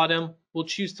very bottom, we'll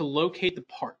choose to locate the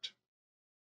part.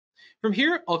 From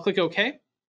here, I'll click OK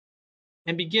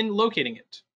and begin locating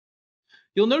it.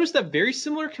 You'll notice that very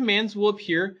similar commands will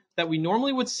appear that we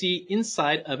normally would see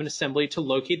inside of an assembly to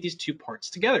locate these two parts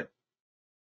together.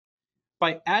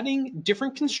 By adding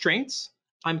different constraints,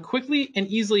 I'm quickly and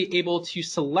easily able to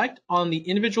select on the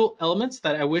individual elements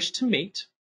that I wish to mate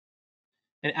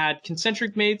and add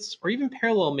concentric mates or even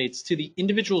parallel mates to the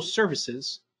individual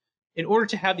surfaces in order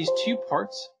to have these two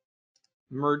parts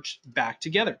merge back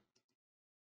together.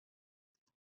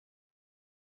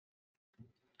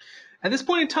 At this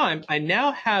point in time, I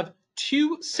now have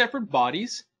two separate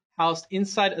bodies housed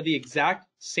inside of the exact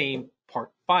same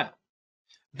part file.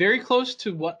 Very close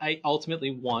to what I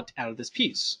ultimately want out of this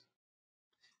piece.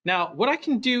 Now, what I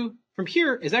can do from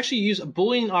here is actually use a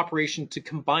Boolean operation to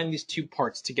combine these two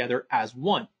parts together as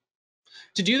one.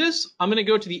 To do this, I'm going to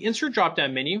go to the Insert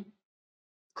drop-down menu,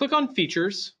 click on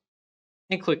Features,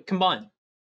 and click Combine.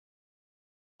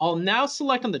 I'll now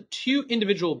select on the two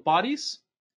individual bodies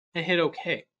and hit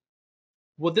OK.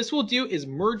 What this will do is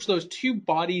merge those two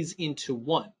bodies into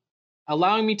one,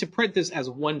 allowing me to print this as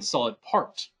one solid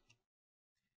part.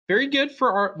 Very good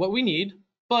for what we need,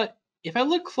 but if I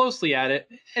look closely at it,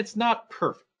 it's not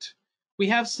perfect. We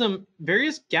have some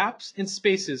various gaps and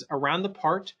spaces around the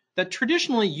part that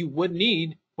traditionally you would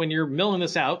need when you're milling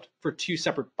this out for two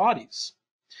separate bodies.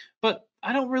 But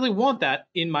I don't really want that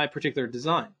in my particular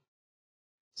design.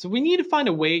 So we need to find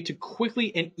a way to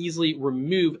quickly and easily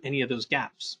remove any of those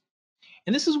gaps.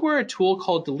 And this is where a tool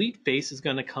called Delete Face is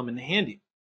going to come in handy.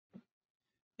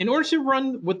 In order to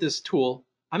run with this tool,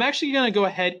 I'm actually going to go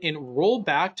ahead and roll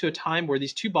back to a time where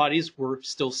these two bodies were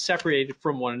still separated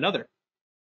from one another.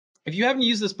 If you haven't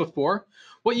used this before,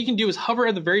 what you can do is hover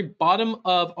at the very bottom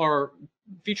of our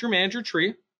feature manager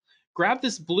tree, grab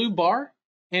this blue bar,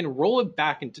 and roll it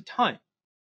back into time.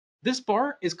 This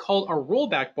bar is called a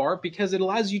rollback bar because it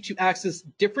allows you to access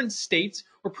different states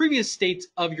or previous states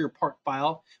of your part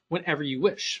file whenever you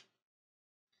wish.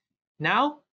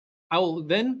 Now, I will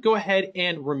then go ahead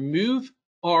and remove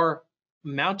our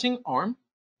mounting arm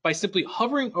by simply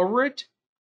hovering over it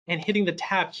and hitting the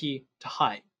tab key to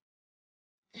hide.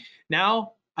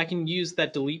 Now I can use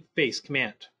that delete face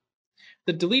command.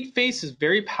 The delete face is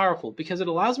very powerful because it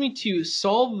allows me to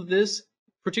solve this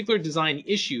particular design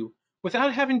issue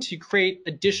without having to create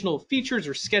additional features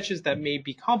or sketches that may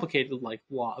be complicated like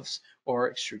lofts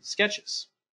or extrude sketches.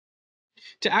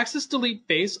 To access delete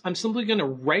face, I'm simply going to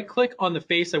right click on the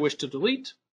face I wish to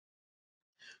delete,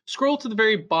 scroll to the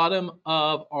very bottom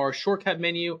of our shortcut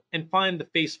menu and find the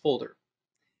face folder.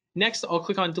 Next, I'll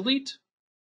click on delete,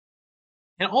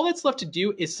 and all that's left to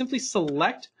do is simply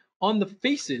select on the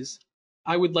faces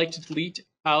I would like to delete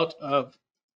out of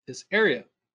this area.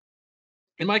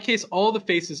 In my case, all the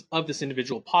faces of this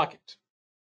individual pocket.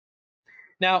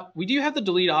 Now, we do have the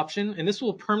delete option, and this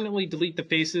will permanently delete the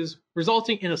faces,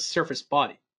 resulting in a surface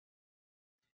body.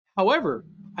 However,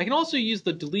 I can also use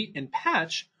the delete and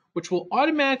patch, which will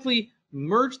automatically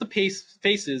merge the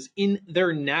faces in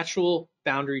their natural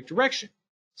boundary direction.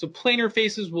 So planar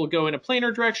faces will go in a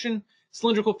planar direction,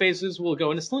 cylindrical faces will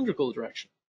go in a cylindrical direction.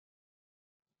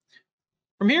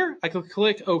 From here, I can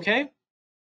click OK, and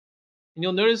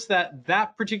you'll notice that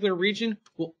that particular region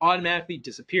will automatically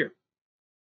disappear.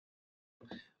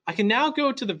 I can now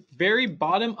go to the very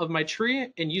bottom of my tree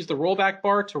and use the rollback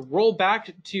bar to roll back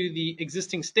to the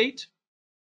existing state.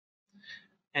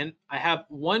 And I have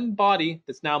one body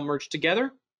that's now merged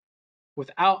together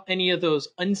without any of those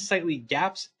unsightly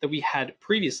gaps that we had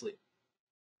previously.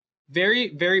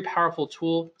 Very, very powerful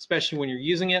tool, especially when you're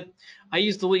using it. I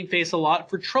use delete face a lot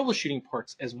for troubleshooting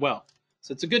parts as well.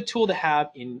 So it's a good tool to have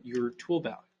in your tool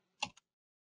belt.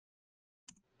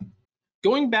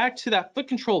 Going back to that foot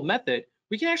control method,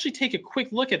 we can actually take a quick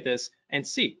look at this and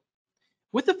see.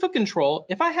 With the foot control,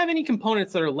 if I have any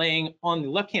components that are laying on the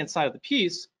left-hand side of the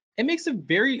piece, it makes it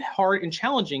very hard and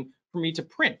challenging for me to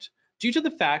print due to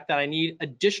the fact that I need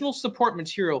additional support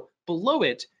material below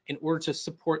it in order to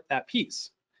support that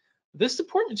piece. This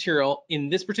support material in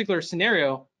this particular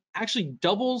scenario actually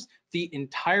doubles the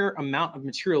entire amount of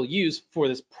material used for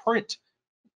this print,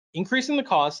 increasing the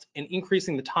cost and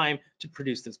increasing the time to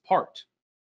produce this part.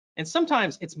 And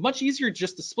sometimes it's much easier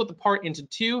just to split the part into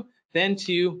two than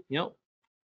to,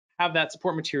 have that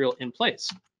support material in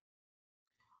place.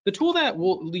 The tool that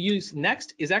we'll use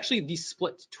next is actually the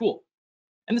split tool.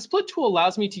 And the split tool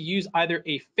allows me to use either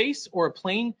a face or a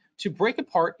plane to break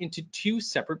apart into two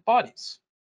separate bodies.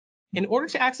 In order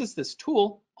to access this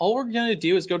tool, all we're going to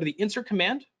do is go to the insert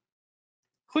command,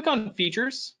 click on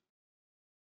features,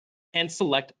 and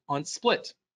select on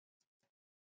split.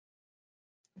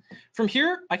 From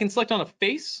here, I can select on a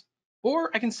face,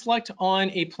 or I can select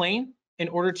on a plane in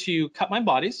order to cut my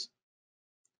bodies.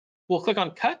 We'll click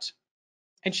on cut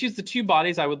and choose the two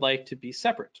bodies I would like to be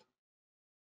separate.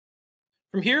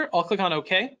 From here, I'll click on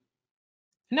OK. And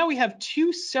now we have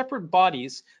two separate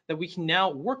bodies that we can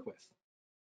now work with.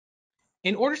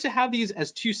 In order to have these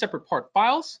as two separate part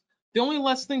files, the only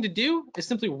last thing to do is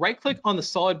simply right-click on the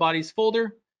solid bodies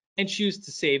folder and choose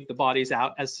to save the bodies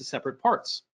out as to separate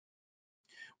parts.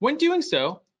 When doing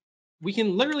so, we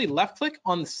can literally left-click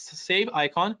on the save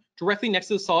icon directly next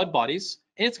to the solid bodies,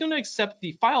 and it's going to accept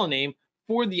the file name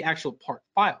for the actual part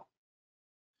file.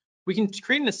 We can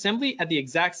create an assembly at the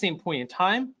exact same point in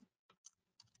time.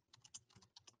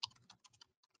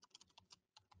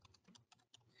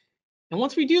 And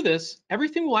once we do this,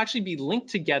 everything will actually be linked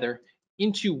together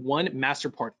into one master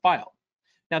part file.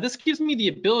 Now, this gives me the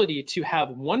ability to have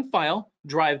one file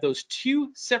drive those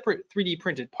two separate 3D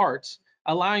printed parts,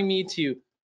 allowing me to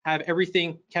have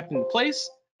everything kept in place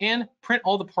and print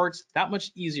all the parts that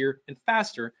much easier and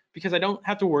faster because I don't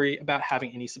have to worry about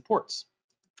having any supports.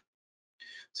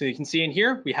 So you can see in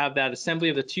here, we have that assembly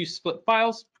of the two split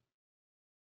files.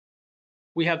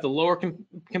 We have the lower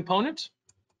component,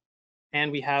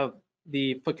 and we have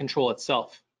the foot control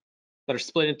itself that are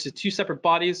split into two separate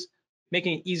bodies,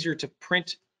 making it easier to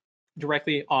print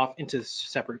directly off into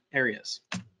separate areas.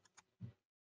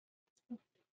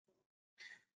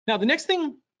 Now, the next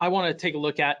thing I want to take a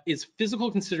look at is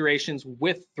physical considerations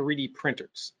with 3D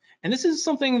printers. And this is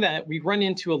something that we run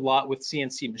into a lot with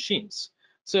CNC machines.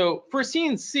 So for a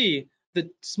CNC, the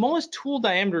smallest tool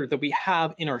diameter that we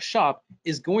have in our shop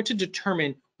is going to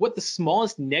determine what the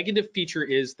smallest negative feature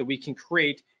is that we can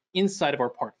create inside of our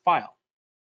part file.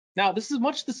 Now, this is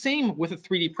much the same with a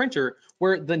 3D printer,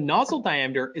 where the nozzle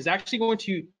diameter is actually going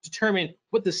to determine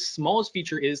what the smallest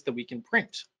feature is that we can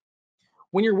print.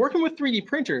 When you're working with 3D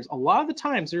printers, a lot of the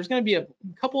times there's going to be a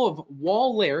couple of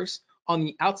wall layers on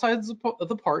the outside of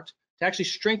the part to actually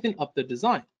strengthen up the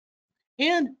design.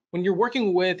 And when you're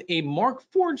working with a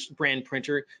Markforged brand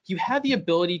printer, you have the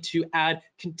ability to add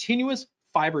continuous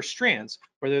fiber strands,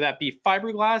 whether that be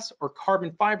fiberglass or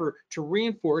carbon fiber, to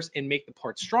reinforce and make the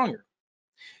part stronger.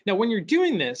 Now, when you're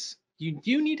doing this, you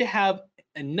do need to have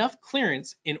enough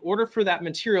clearance in order for that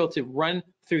material to run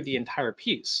through the entire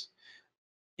piece.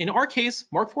 In our case,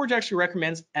 Markforged actually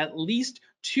recommends at least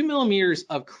 2 millimeters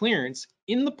of clearance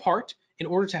in the part in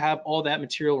order to have all that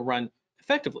material run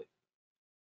effectively.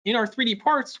 In our 3D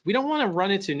parts, we don't want to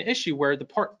run into an issue where the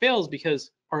part fails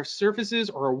because our surfaces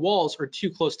or our walls are too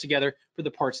close together for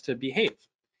the parts to behave.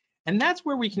 And that's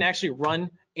where we can actually run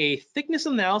a thickness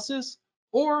analysis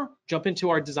or jump into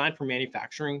our design for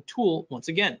manufacturing tool once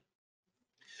again.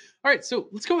 All right, so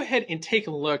let's go ahead and take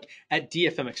a look at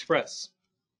DFM Express.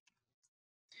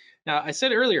 Now, I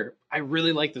said earlier, I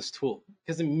really like this tool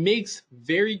because it makes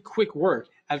very quick work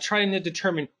of trying to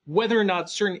determine whether or not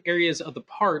certain areas of the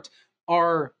part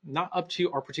are not up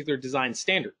to our particular design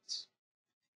standards.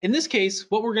 In this case,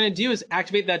 what we're going to do is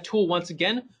activate that tool once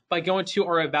again by going to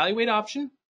our evaluate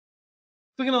option,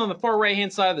 clicking on the far right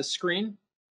hand side of the screen,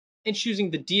 and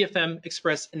choosing the DFM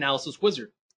Express Analysis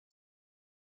Wizard.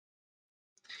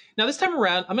 Now this time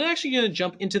around, I'm actually going to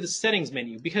jump into the settings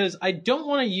menu because I don't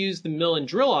want to use the mill and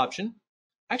drill option.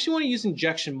 I actually want to use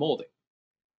injection molding.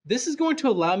 This is going to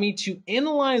allow me to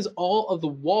analyze all of the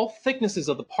wall thicknesses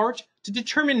of the part to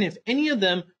determine if any of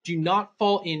them do not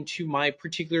fall into my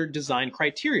particular design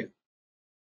criteria.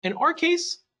 In our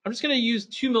case, I'm just going to use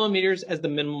 2 millimeters as the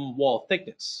minimum wall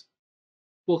thickness.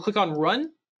 We'll click on Run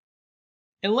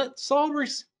and let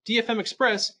SOLIDWORKS DFM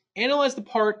Express analyze the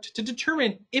part to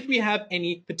determine if we have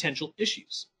any potential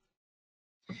issues.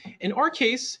 In our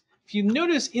case, if you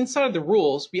notice inside of the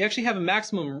rules, we actually have a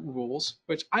maximum rules,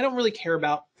 which I don't really care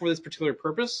about for this particular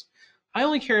purpose. I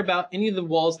only care about any of the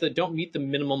walls that don't meet the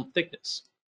minimum thickness.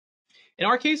 In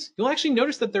our case, you'll actually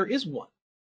notice that there is one,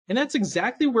 and that's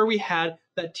exactly where we had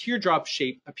that teardrop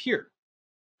shape appear.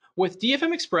 With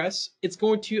DFM Express, it's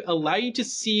going to allow you to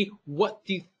see what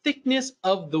the thickness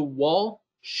of the wall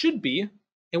should be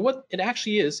and what it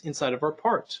actually is inside of our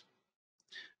part.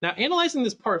 Now, analyzing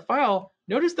this part file,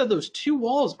 notice that those two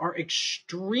walls are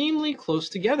extremely close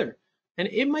together, and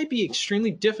it might be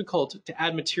extremely difficult to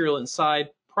add material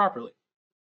inside properly.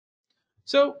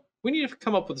 So we need to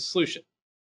come up with a solution.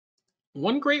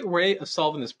 One great way of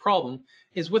solving this problem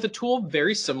is with a tool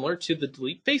very similar to the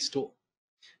Delete Face tool.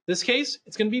 In this case,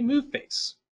 it's going to be Move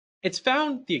Face. It's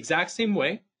found the exact same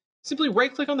way. Simply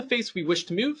right-click on the face we wish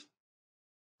to move,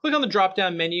 click on the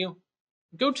drop-down menu,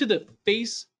 go to the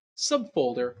Face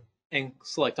subfolder, and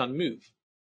select on Move.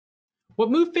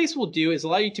 What Move Face will do is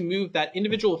allow you to move that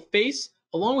individual face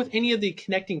along with any of the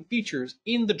connecting features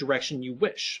in the direction you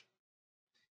wish.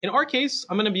 In our case,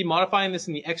 I'm going to be modifying this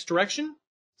in the X direction,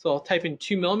 so I'll type in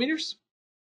 2 millimeters.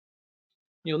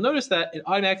 You'll notice that it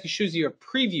automatically shows you a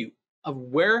preview of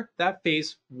where that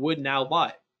face would now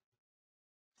lie.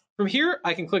 From here,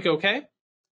 I can click OK,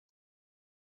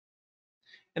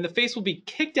 and the face will be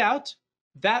kicked out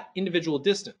that individual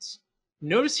distance.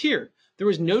 Notice here, there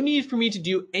was no need for me to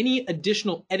do any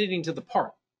additional editing to the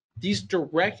part. These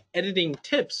direct editing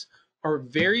tips are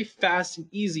very fast and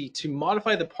easy to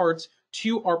modify the parts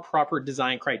to our proper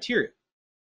design criteria.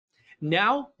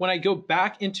 Now, when I go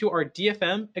back into our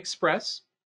DFM Express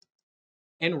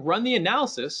and run the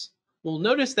analysis, we'll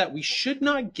notice that we should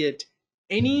not get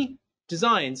any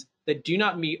designs that do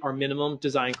not meet our minimum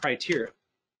design criteria,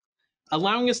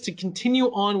 allowing us to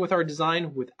continue on with our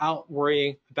design without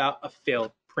worrying about a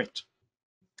failed print.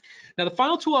 Now, the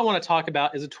final tool I want to talk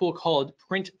about is a tool called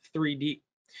Print 3D.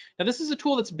 Now, this is a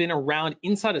tool that's been around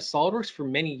inside of SOLIDWORKS for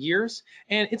many years,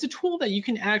 and it's a tool that you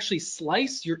can actually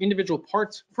slice your individual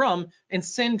parts from and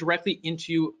send directly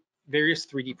into various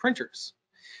 3D printers.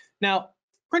 Now,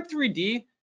 Print 3D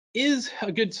is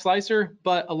a good slicer,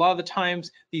 but a lot of the times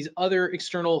these other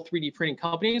external 3D printing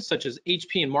companies such as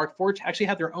HP and Markforged actually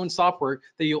have their own software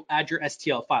that you'll add your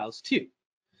STL files to.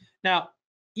 Now,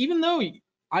 even though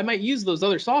I might use those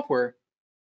other software,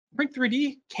 Print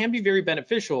 3D can be very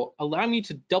beneficial, allowing me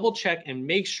to double check and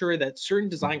make sure that certain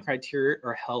design criteria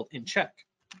are held in check.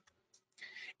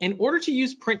 In order to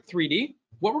use Print 3D,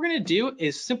 what we're going to do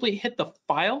is simply hit the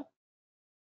File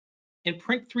and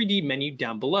Print 3D menu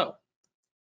down below.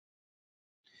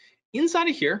 Inside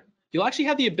of here, you'll actually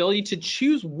have the ability to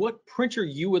choose what printer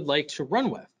you would like to run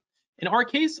with. In our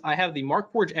case, I have the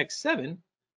Markforged X7,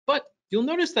 but you'll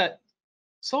notice that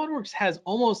SOLIDWORKS has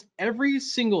almost every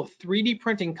single 3D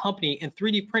printing company and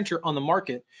 3D printer on the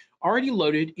market already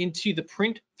loaded into the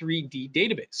Print 3D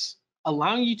database,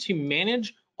 allowing you to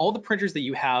manage all the printers that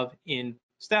you have in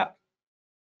stock.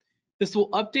 This will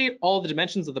update all the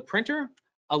dimensions of the printer,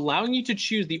 allowing you to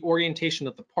choose the orientation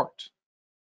of the part.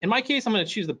 In my case, I'm going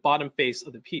to choose the bottom face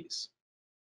of the piece.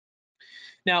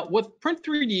 Now, with Print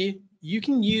 3D, you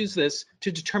can use this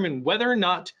to determine whether or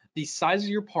not the size of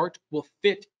your part will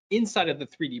fit inside of the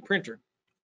 3D printer.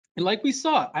 And like we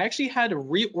saw, I actually had to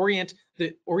reorient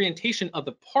the orientation of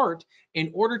the part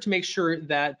in order to make sure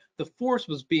that the force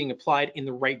was being applied in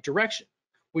the right direction,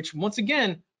 which once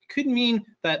again could mean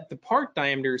that the part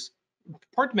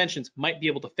dimensions might be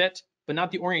able to fit, but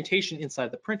not the orientation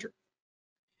inside the printer.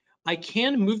 I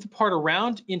can move the part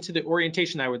around into the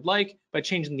orientation I would like by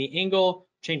changing the angle,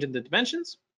 changing the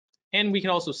dimensions, and we can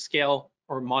also scale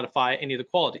or modify any of the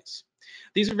qualities.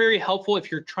 These are very helpful if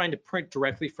you're trying to print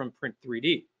directly from Print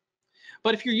 3D.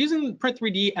 But if you're using Print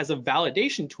 3D as a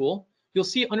validation tool, you'll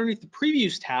see underneath the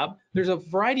Previews tab, there's a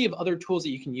variety of other tools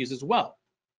that you can use as well.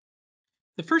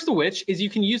 The first of which is you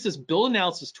can use this build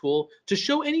analysis tool to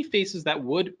show any faces that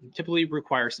would typically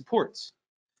require supports.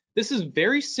 This is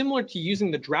very similar to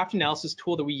using the draft analysis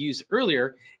tool that we used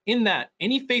earlier, in that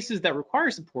any faces that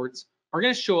require supports are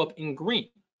going to show up in green.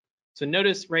 So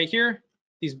notice right here,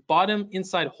 these bottom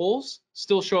inside holes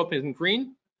still show up in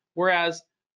green, whereas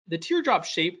the teardrop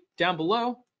shape down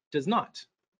below does not.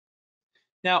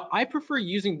 Now, I prefer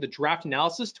using the draft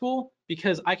analysis tool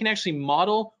because I can actually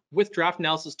model with draft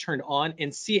analysis turned on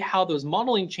and see how those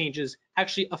modeling changes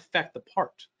actually affect the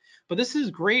part. But this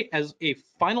is great as a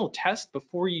final test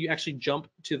before you actually jump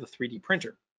to the 3D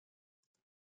printer.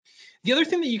 The other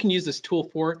thing that you can use this tool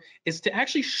for is to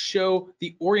actually show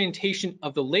the orientation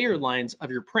of the layer lines of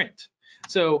your print.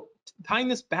 So tying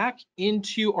this back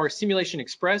into our Simulation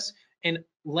Express and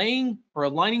laying or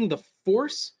aligning the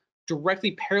force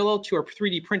directly parallel to our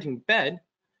 3D printing bed,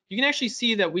 you can actually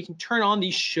see that we can turn on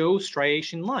these show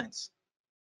striation lines.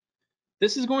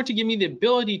 This is going to give me the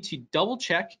ability to double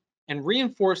check and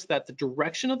reinforce that the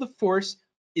direction of the force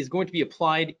is going to be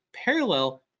applied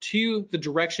parallel to the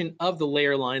direction of the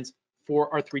layer lines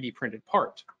for our 3D printed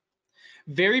part.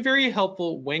 Very, very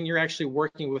helpful when you're actually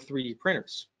working with 3D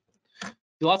printers.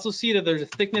 You'll also see that there's a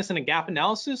thickness and a gap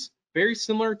analysis, very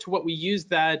similar to what we use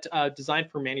that Design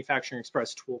for Manufacturing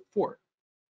Express tool for.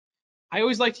 I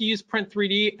always like to use Print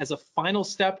 3D as a final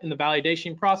step in the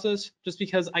validation process, just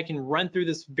because I can run through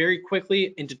this very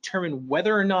quickly and determine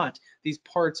whether or not these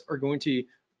parts are going to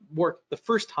work the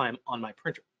first time on my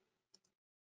printer.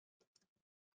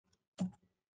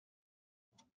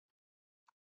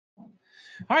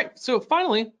 All right, so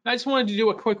finally, I just wanted to do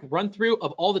a quick run through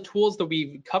of all the tools that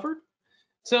we've covered.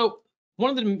 So one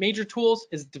of the major tools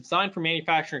is Design for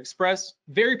Manufacturing Express,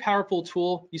 very powerful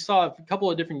tool. You saw a couple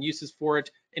of different uses for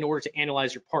it in order to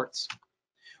analyze your parts.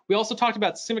 We also talked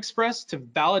about SimExpress to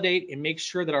validate and make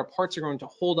sure that our parts are going to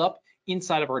hold up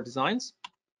inside of our designs.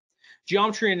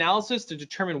 Geometry analysis to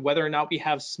determine whether or not we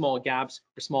have small gaps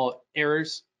or small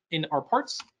errors in our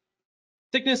parts.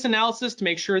 Thickness analysis to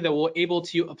make sure that we're able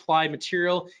to apply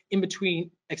material in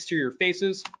between exterior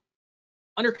faces.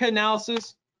 Undercut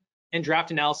analysis and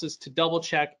draft analysis to double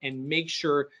check and make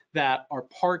sure that our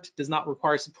part does not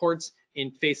require supports in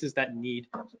faces that need,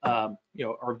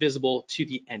 are visible to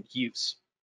the end use.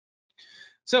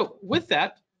 So with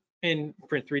that, in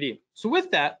Print 3D. So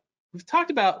with that, we've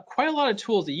talked about quite a lot of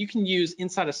tools that you can use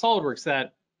inside of SOLIDWORKS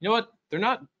that, they're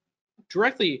not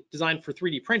directly designed for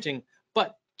 3D printing,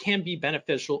 but can be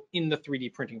beneficial in the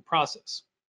 3D printing process.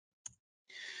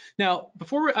 Now,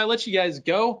 before I let you guys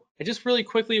go, I just really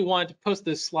quickly want to post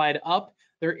this slide up.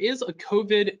 There is a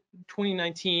COVID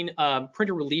 2019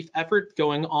 printer relief effort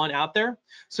going on out there.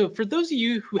 So for those of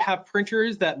you who have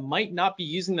printers that might not be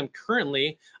using them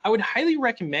currently, I would highly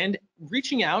recommend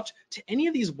reaching out to any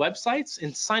of these websites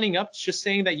and signing up, just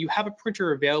saying that you have a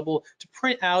printer available to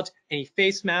print out any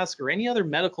face mask or any other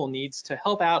medical needs to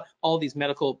help out all these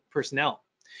medical personnel.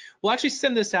 We'll actually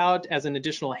send this out as an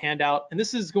additional handout, and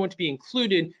this is going to be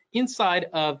included inside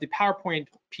of the PowerPoint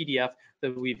PDF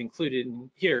that we've included in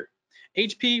here.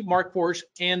 HP, Markforged,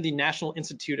 and the National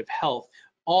Institute of Health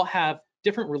all have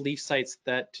different relief sites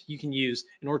that you can use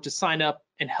in order to sign up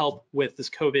and help with this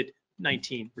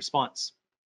COVID-19 response.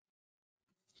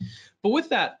 But with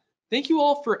that, thank you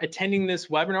all for attending this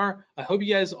webinar. I hope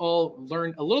you guys all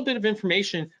learned a little bit of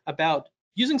information about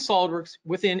using SOLIDWORKS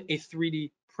within a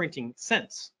 3D printing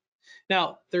sense.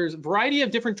 Now, there's a variety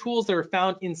of different tools that are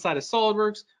found inside of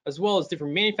SOLIDWORKS, as well as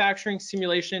different manufacturing,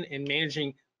 simulation, and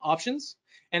managing options.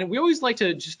 And we always like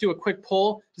to just do a quick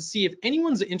poll to see if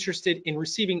anyone's interested in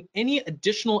receiving any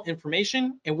additional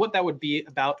information and what that would be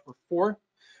about or for.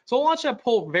 So I'll launch that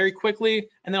poll very quickly,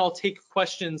 and then I'll take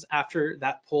questions after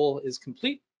that poll is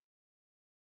complete.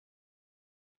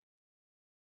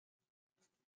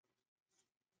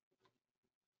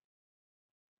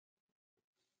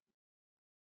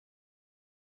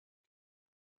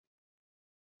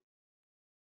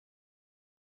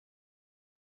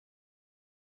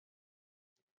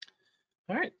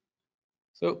 All right,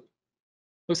 so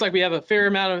looks like we have a fair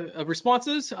amount of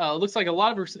responses. Looks like a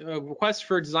lot of requests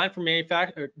for design for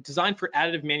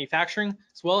additive manufacturing,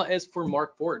 as well as for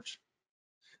Markforged.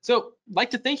 So I'd like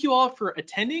to thank you all for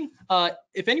attending.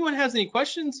 If anyone has any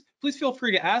questions, please feel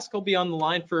free to ask. I'll be on the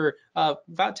line for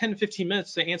about 10 to 15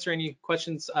 minutes to answer any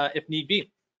questions if need be.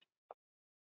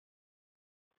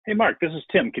 Hey, Mark, this is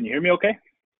Tim. Can you hear me okay?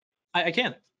 I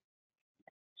can.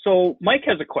 So Mike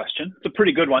has a question. It's a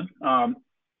pretty good one.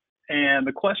 And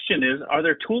the question is, are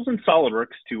there tools in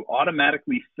SOLIDWORKS to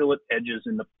automatically fillet edges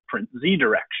in the print Z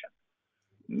direction?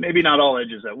 Maybe not all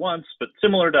edges at once, but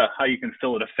similar to how you can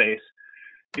fillet a face,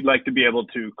 you'd like to be able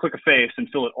to click a face and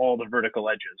fillet all the vertical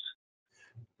edges.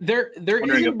 There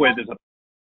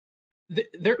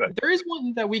There is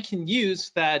one that we can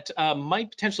use that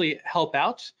might potentially help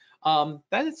out.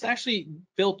 That is actually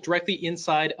built directly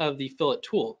inside of the fillet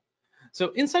tool.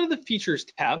 So inside of the features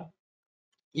tab,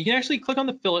 you can actually click on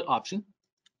the fillet option.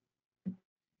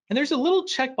 And there's a little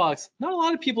checkbox not a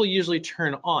lot of people usually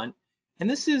turn on. And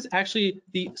this is actually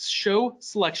the show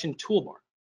selection toolbar.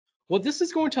 What this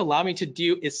is going to allow me to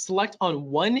do is select on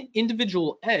one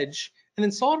individual edge, and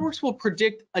then SOLIDWORKS will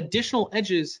predict additional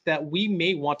edges that we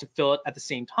may want to fillet at the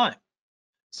same time.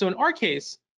 So in our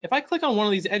case, if I click on one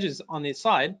of these edges on the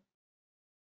side,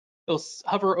 it'll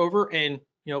hover over and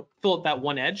fillet that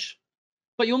one edge.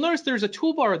 But you'll notice there's a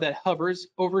toolbar that hovers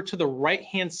over to the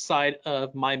right-hand side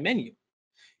of my menu.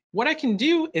 What I can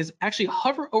do is actually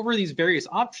hover over these various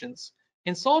options,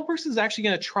 and SOLIDWORKS is actually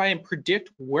going to try and predict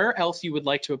where else you would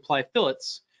like to apply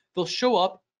fillets. They'll show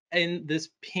up in this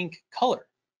pink color.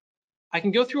 I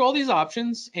can go through all these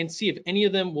options and see if any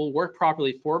of them will work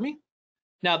properly for me.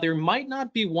 Now, there might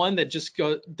not be one that just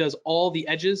does all the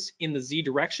edges in the Z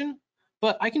direction,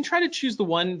 but I can try to choose the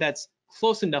one that's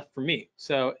close enough for me.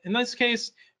 So in this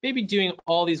case, maybe doing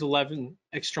all these 11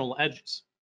 external edges.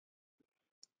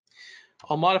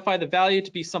 I'll modify the value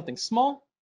to be something small.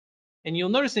 And you'll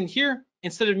notice in here,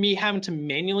 instead of me having to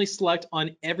manually select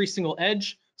on every single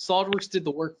edge, SOLIDWORKS did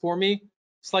the work for me,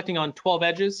 selecting on 12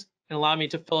 edges and allow me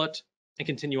to fillet and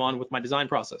continue on with my design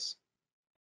process.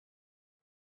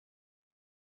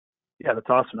 Yeah, that's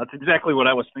awesome. That's exactly what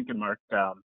I was thinking, Mark.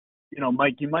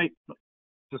 Mike, you might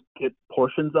just get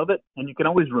portions of it, and you can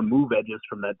always remove edges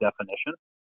from that definition.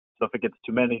 So if it gets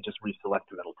too many, just reselect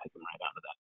them. It'll take them right out of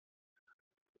that.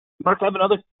 Mark, I have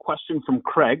another question from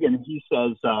Craig, and he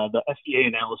says the FDA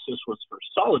analysis was for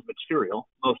solid material.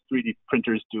 Most 3D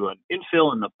printers do an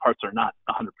infill, and the parts are not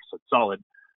 100% solid.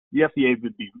 The FDA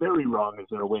would be very wrong. Is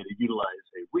there a way to utilize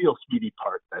a real 3D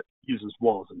part that uses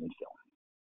walls and infill?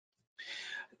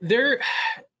 There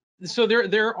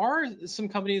are some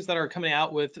companies that are coming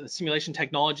out with simulation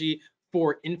technology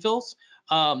for infills.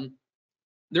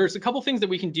 There's a couple things that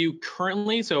we can do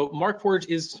currently. So Markforged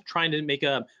is trying to make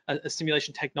a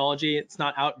simulation technology. It's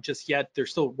not out just yet. They're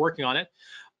still working on it.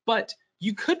 But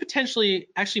you could potentially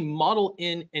actually model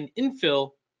in an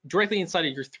infill directly inside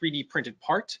of your 3D printed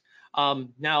part.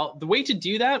 Now, the way to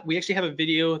do that, we actually have a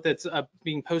video that's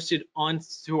being posted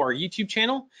onto our YouTube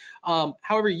channel.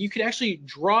 However, you could actually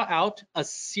draw out a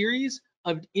series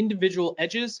of individual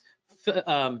edges,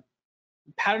 pattern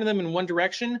them in one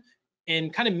direction,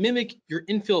 and kind of mimic your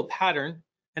infill pattern,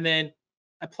 and then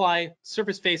apply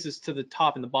surface faces to the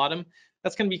top and the bottom.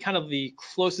 That's going to be kind of the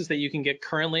closest that you can get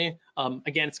currently.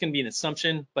 Again, it's going to be an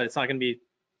assumption, but it's not going to be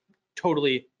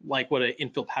totally like what an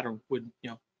infill pattern would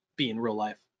be in real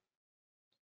life.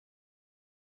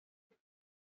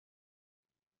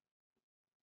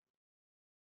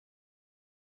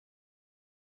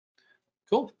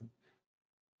 Cool.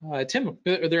 Tim,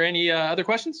 are there any other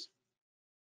questions?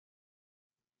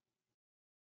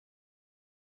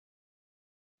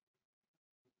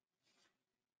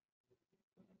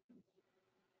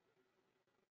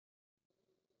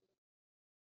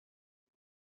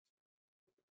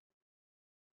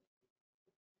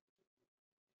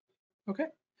 Okay.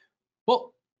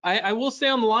 Well, I will stay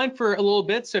on the line for a little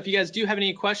bit. So if you guys do have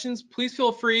any questions, please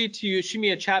feel free to shoot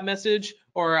me a chat message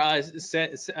or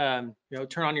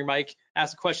turn on your mic,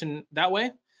 ask a question that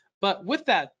way. But with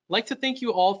that, I'd like to thank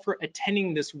you all for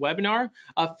attending this webinar.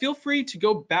 Feel free to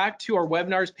go back to our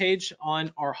webinars page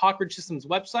on our Hawkridge Systems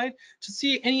website to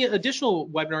see any additional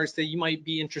webinars that you might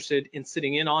be interested in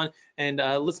sitting in on and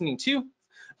listening to.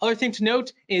 Other thing to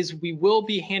note is we will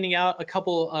be handing out a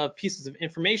couple of pieces of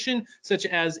information, such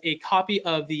as a copy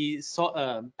of the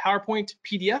PowerPoint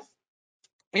PDF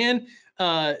and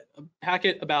a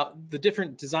packet about the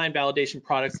different design validation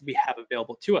products that we have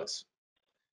available to us.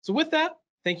 So with that,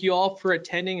 thank you all for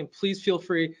attending, and please feel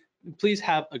free, please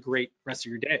have a great rest of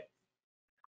your day.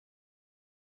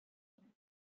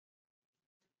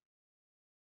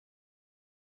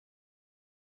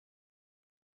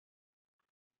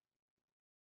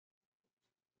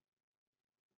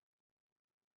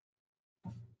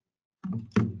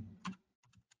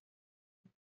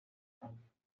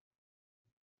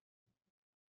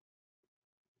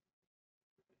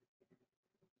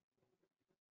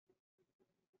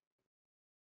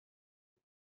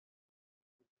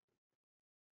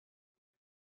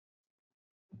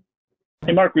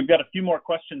 Hey, Mark, we've got a few more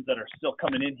questions that are still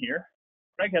coming in here.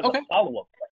 Craig has a follow-up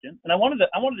question, and I wanted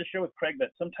to share with Craig that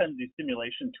sometimes these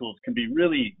simulation tools can be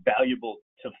really valuable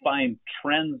to find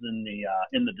trends in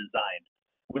the design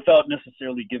without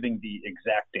necessarily giving the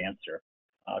exact answer.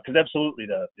 Because absolutely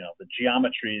the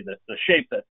geometry, the shape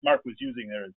that Mark was using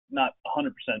there is not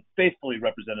 100% faithfully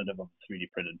representative of a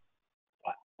 3D printed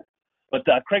file. But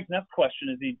Craig's next question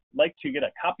is he'd like to get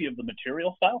a copy of the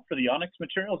material file for the Onyx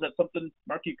material. Is that something,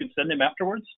 Mark, you could send him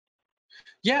afterwards?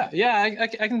 Yeah,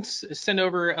 I can send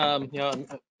over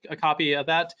a copy of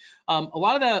that. A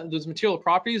lot of those material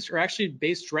properties are actually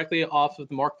based directly off of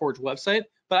the Markforged website,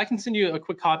 but I can send you a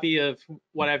quick copy of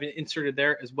what I've inserted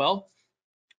there as well.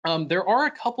 There are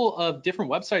a couple of different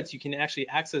websites you can actually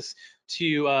access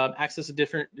to access a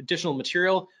different additional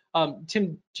material.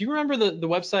 Tim, do you remember the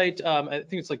website? I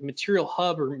think it's like Material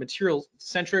Hub or Material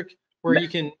Centric, where you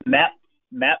can.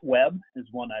 Matt Webb is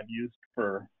one I've used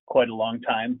for quite a long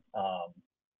time.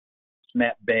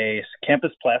 Matt Base,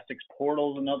 Campus Plastics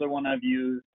Portal is another one I've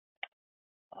used.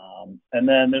 And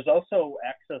then there's also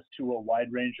access to a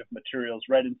wide range of materials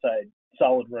right inside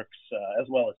SolidWorks, as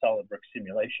well as SolidWorks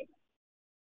Simulation.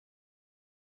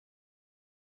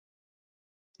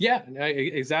 Yeah,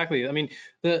 exactly. I mean,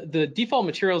 the default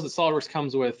materials that SolidWorks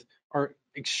comes with are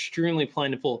extremely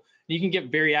plentiful. You can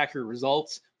get very accurate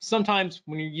results. Sometimes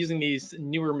when you're using these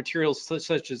newer materials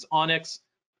such as Onyx,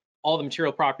 all the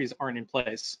material properties aren't in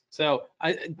place. So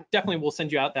I definitely will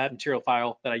send you out that material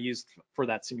file that I used for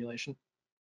that simulation.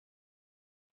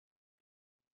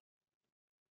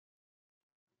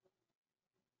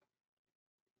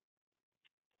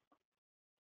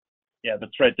 Yeah,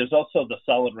 that's right. There's also the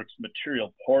SolidWorks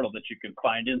material portal that you can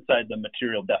find inside the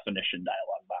material definition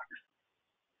dialog box.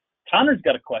 Connor's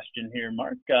got a question here,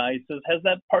 Mark. He says, has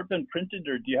that part been printed,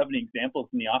 or do you have any examples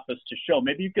in the office to show?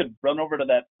 Maybe you could run over to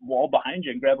that wall behind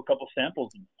you and grab a couple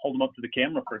samples and hold them up to the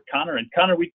camera for Connor. And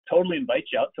Connor, we totally invite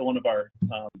you out to one of our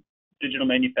digital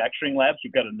manufacturing labs.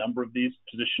 We've got a number of these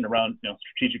positioned around,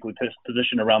 strategically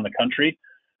positioned around the country.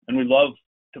 And we love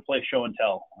to play show and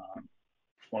tell.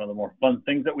 It's one of the more fun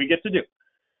things that we get to do.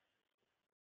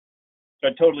 So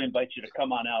I totally invite you to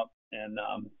come on out and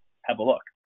have a look.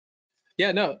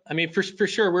 Yeah, no, I mean, for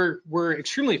sure, we're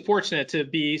extremely fortunate to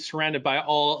be surrounded by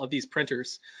all of these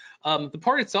printers. The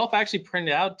part itself actually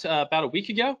printed out about a week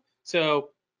ago, so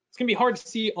it's gonna be hard to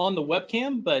see on the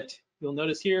webcam, but you'll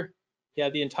notice here, you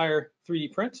have the entire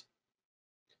 3D print.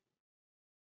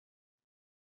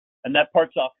 And that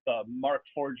part's off the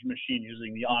Markforged machine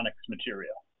using the Onyx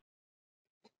material.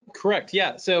 Correct,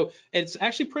 yeah, so it's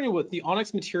actually printed with the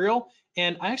Onyx material,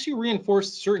 and I actually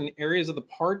reinforced certain areas of the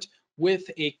part with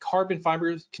a carbon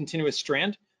fiber continuous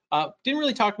strand. Didn't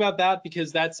really talk about that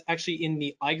because that's actually in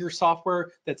the Eiger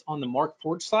software that's on the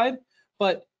Markforged side.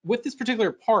 But with this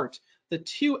particular part, the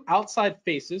two outside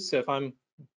faces, so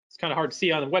it's kind of hard to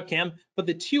see on the webcam, but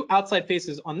the two outside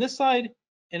faces on this side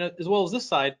and as well as this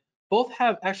side, both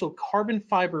have actual carbon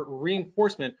fiber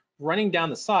reinforcement running down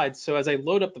the sides. So as I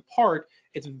load up the part,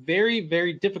 it's very,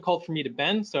 very difficult for me to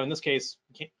bend. So in this case,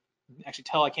 you can't actually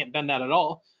tell I can't bend that at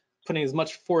all, putting as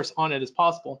much force on it as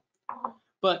possible.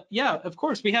 But yeah, of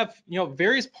course, we have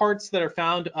various parts that are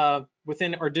found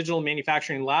within our digital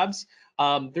manufacturing labs.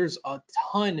 There's a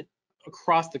ton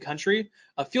across the country.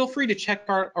 Feel free to check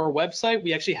our website.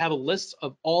 We actually have a list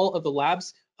of all of the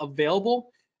labs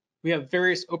available. We have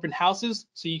various open houses,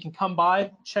 so you can come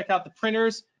by, check out the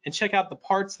printers, and check out the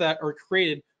parts that are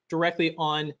created directly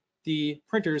on the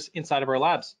printers inside of our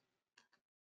labs.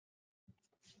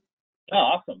 Oh,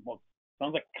 awesome. Well,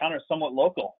 sounds like Connor's somewhat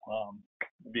local.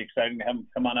 It'd be exciting to have him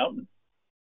come on out and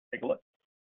take a look.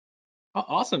 Oh,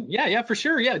 awesome. Yeah, for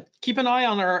sure. Yeah, keep an eye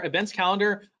on our events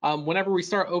calendar. Whenever we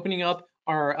start opening up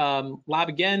our lab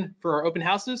again for our open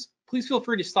houses, please feel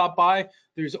free to stop by.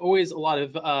 There's always a lot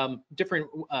of different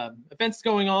events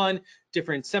going on,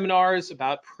 different seminars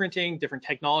about printing, different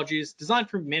technologies, designed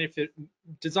for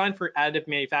additive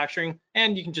manufacturing,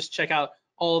 and you can just check out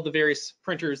all of the various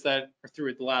printers that are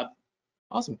through at the lab.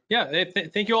 Awesome. Yeah,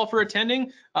 thank you all for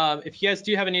attending. If you guys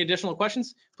do have any additional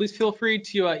questions, please feel free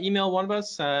to email one of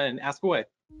us and ask away.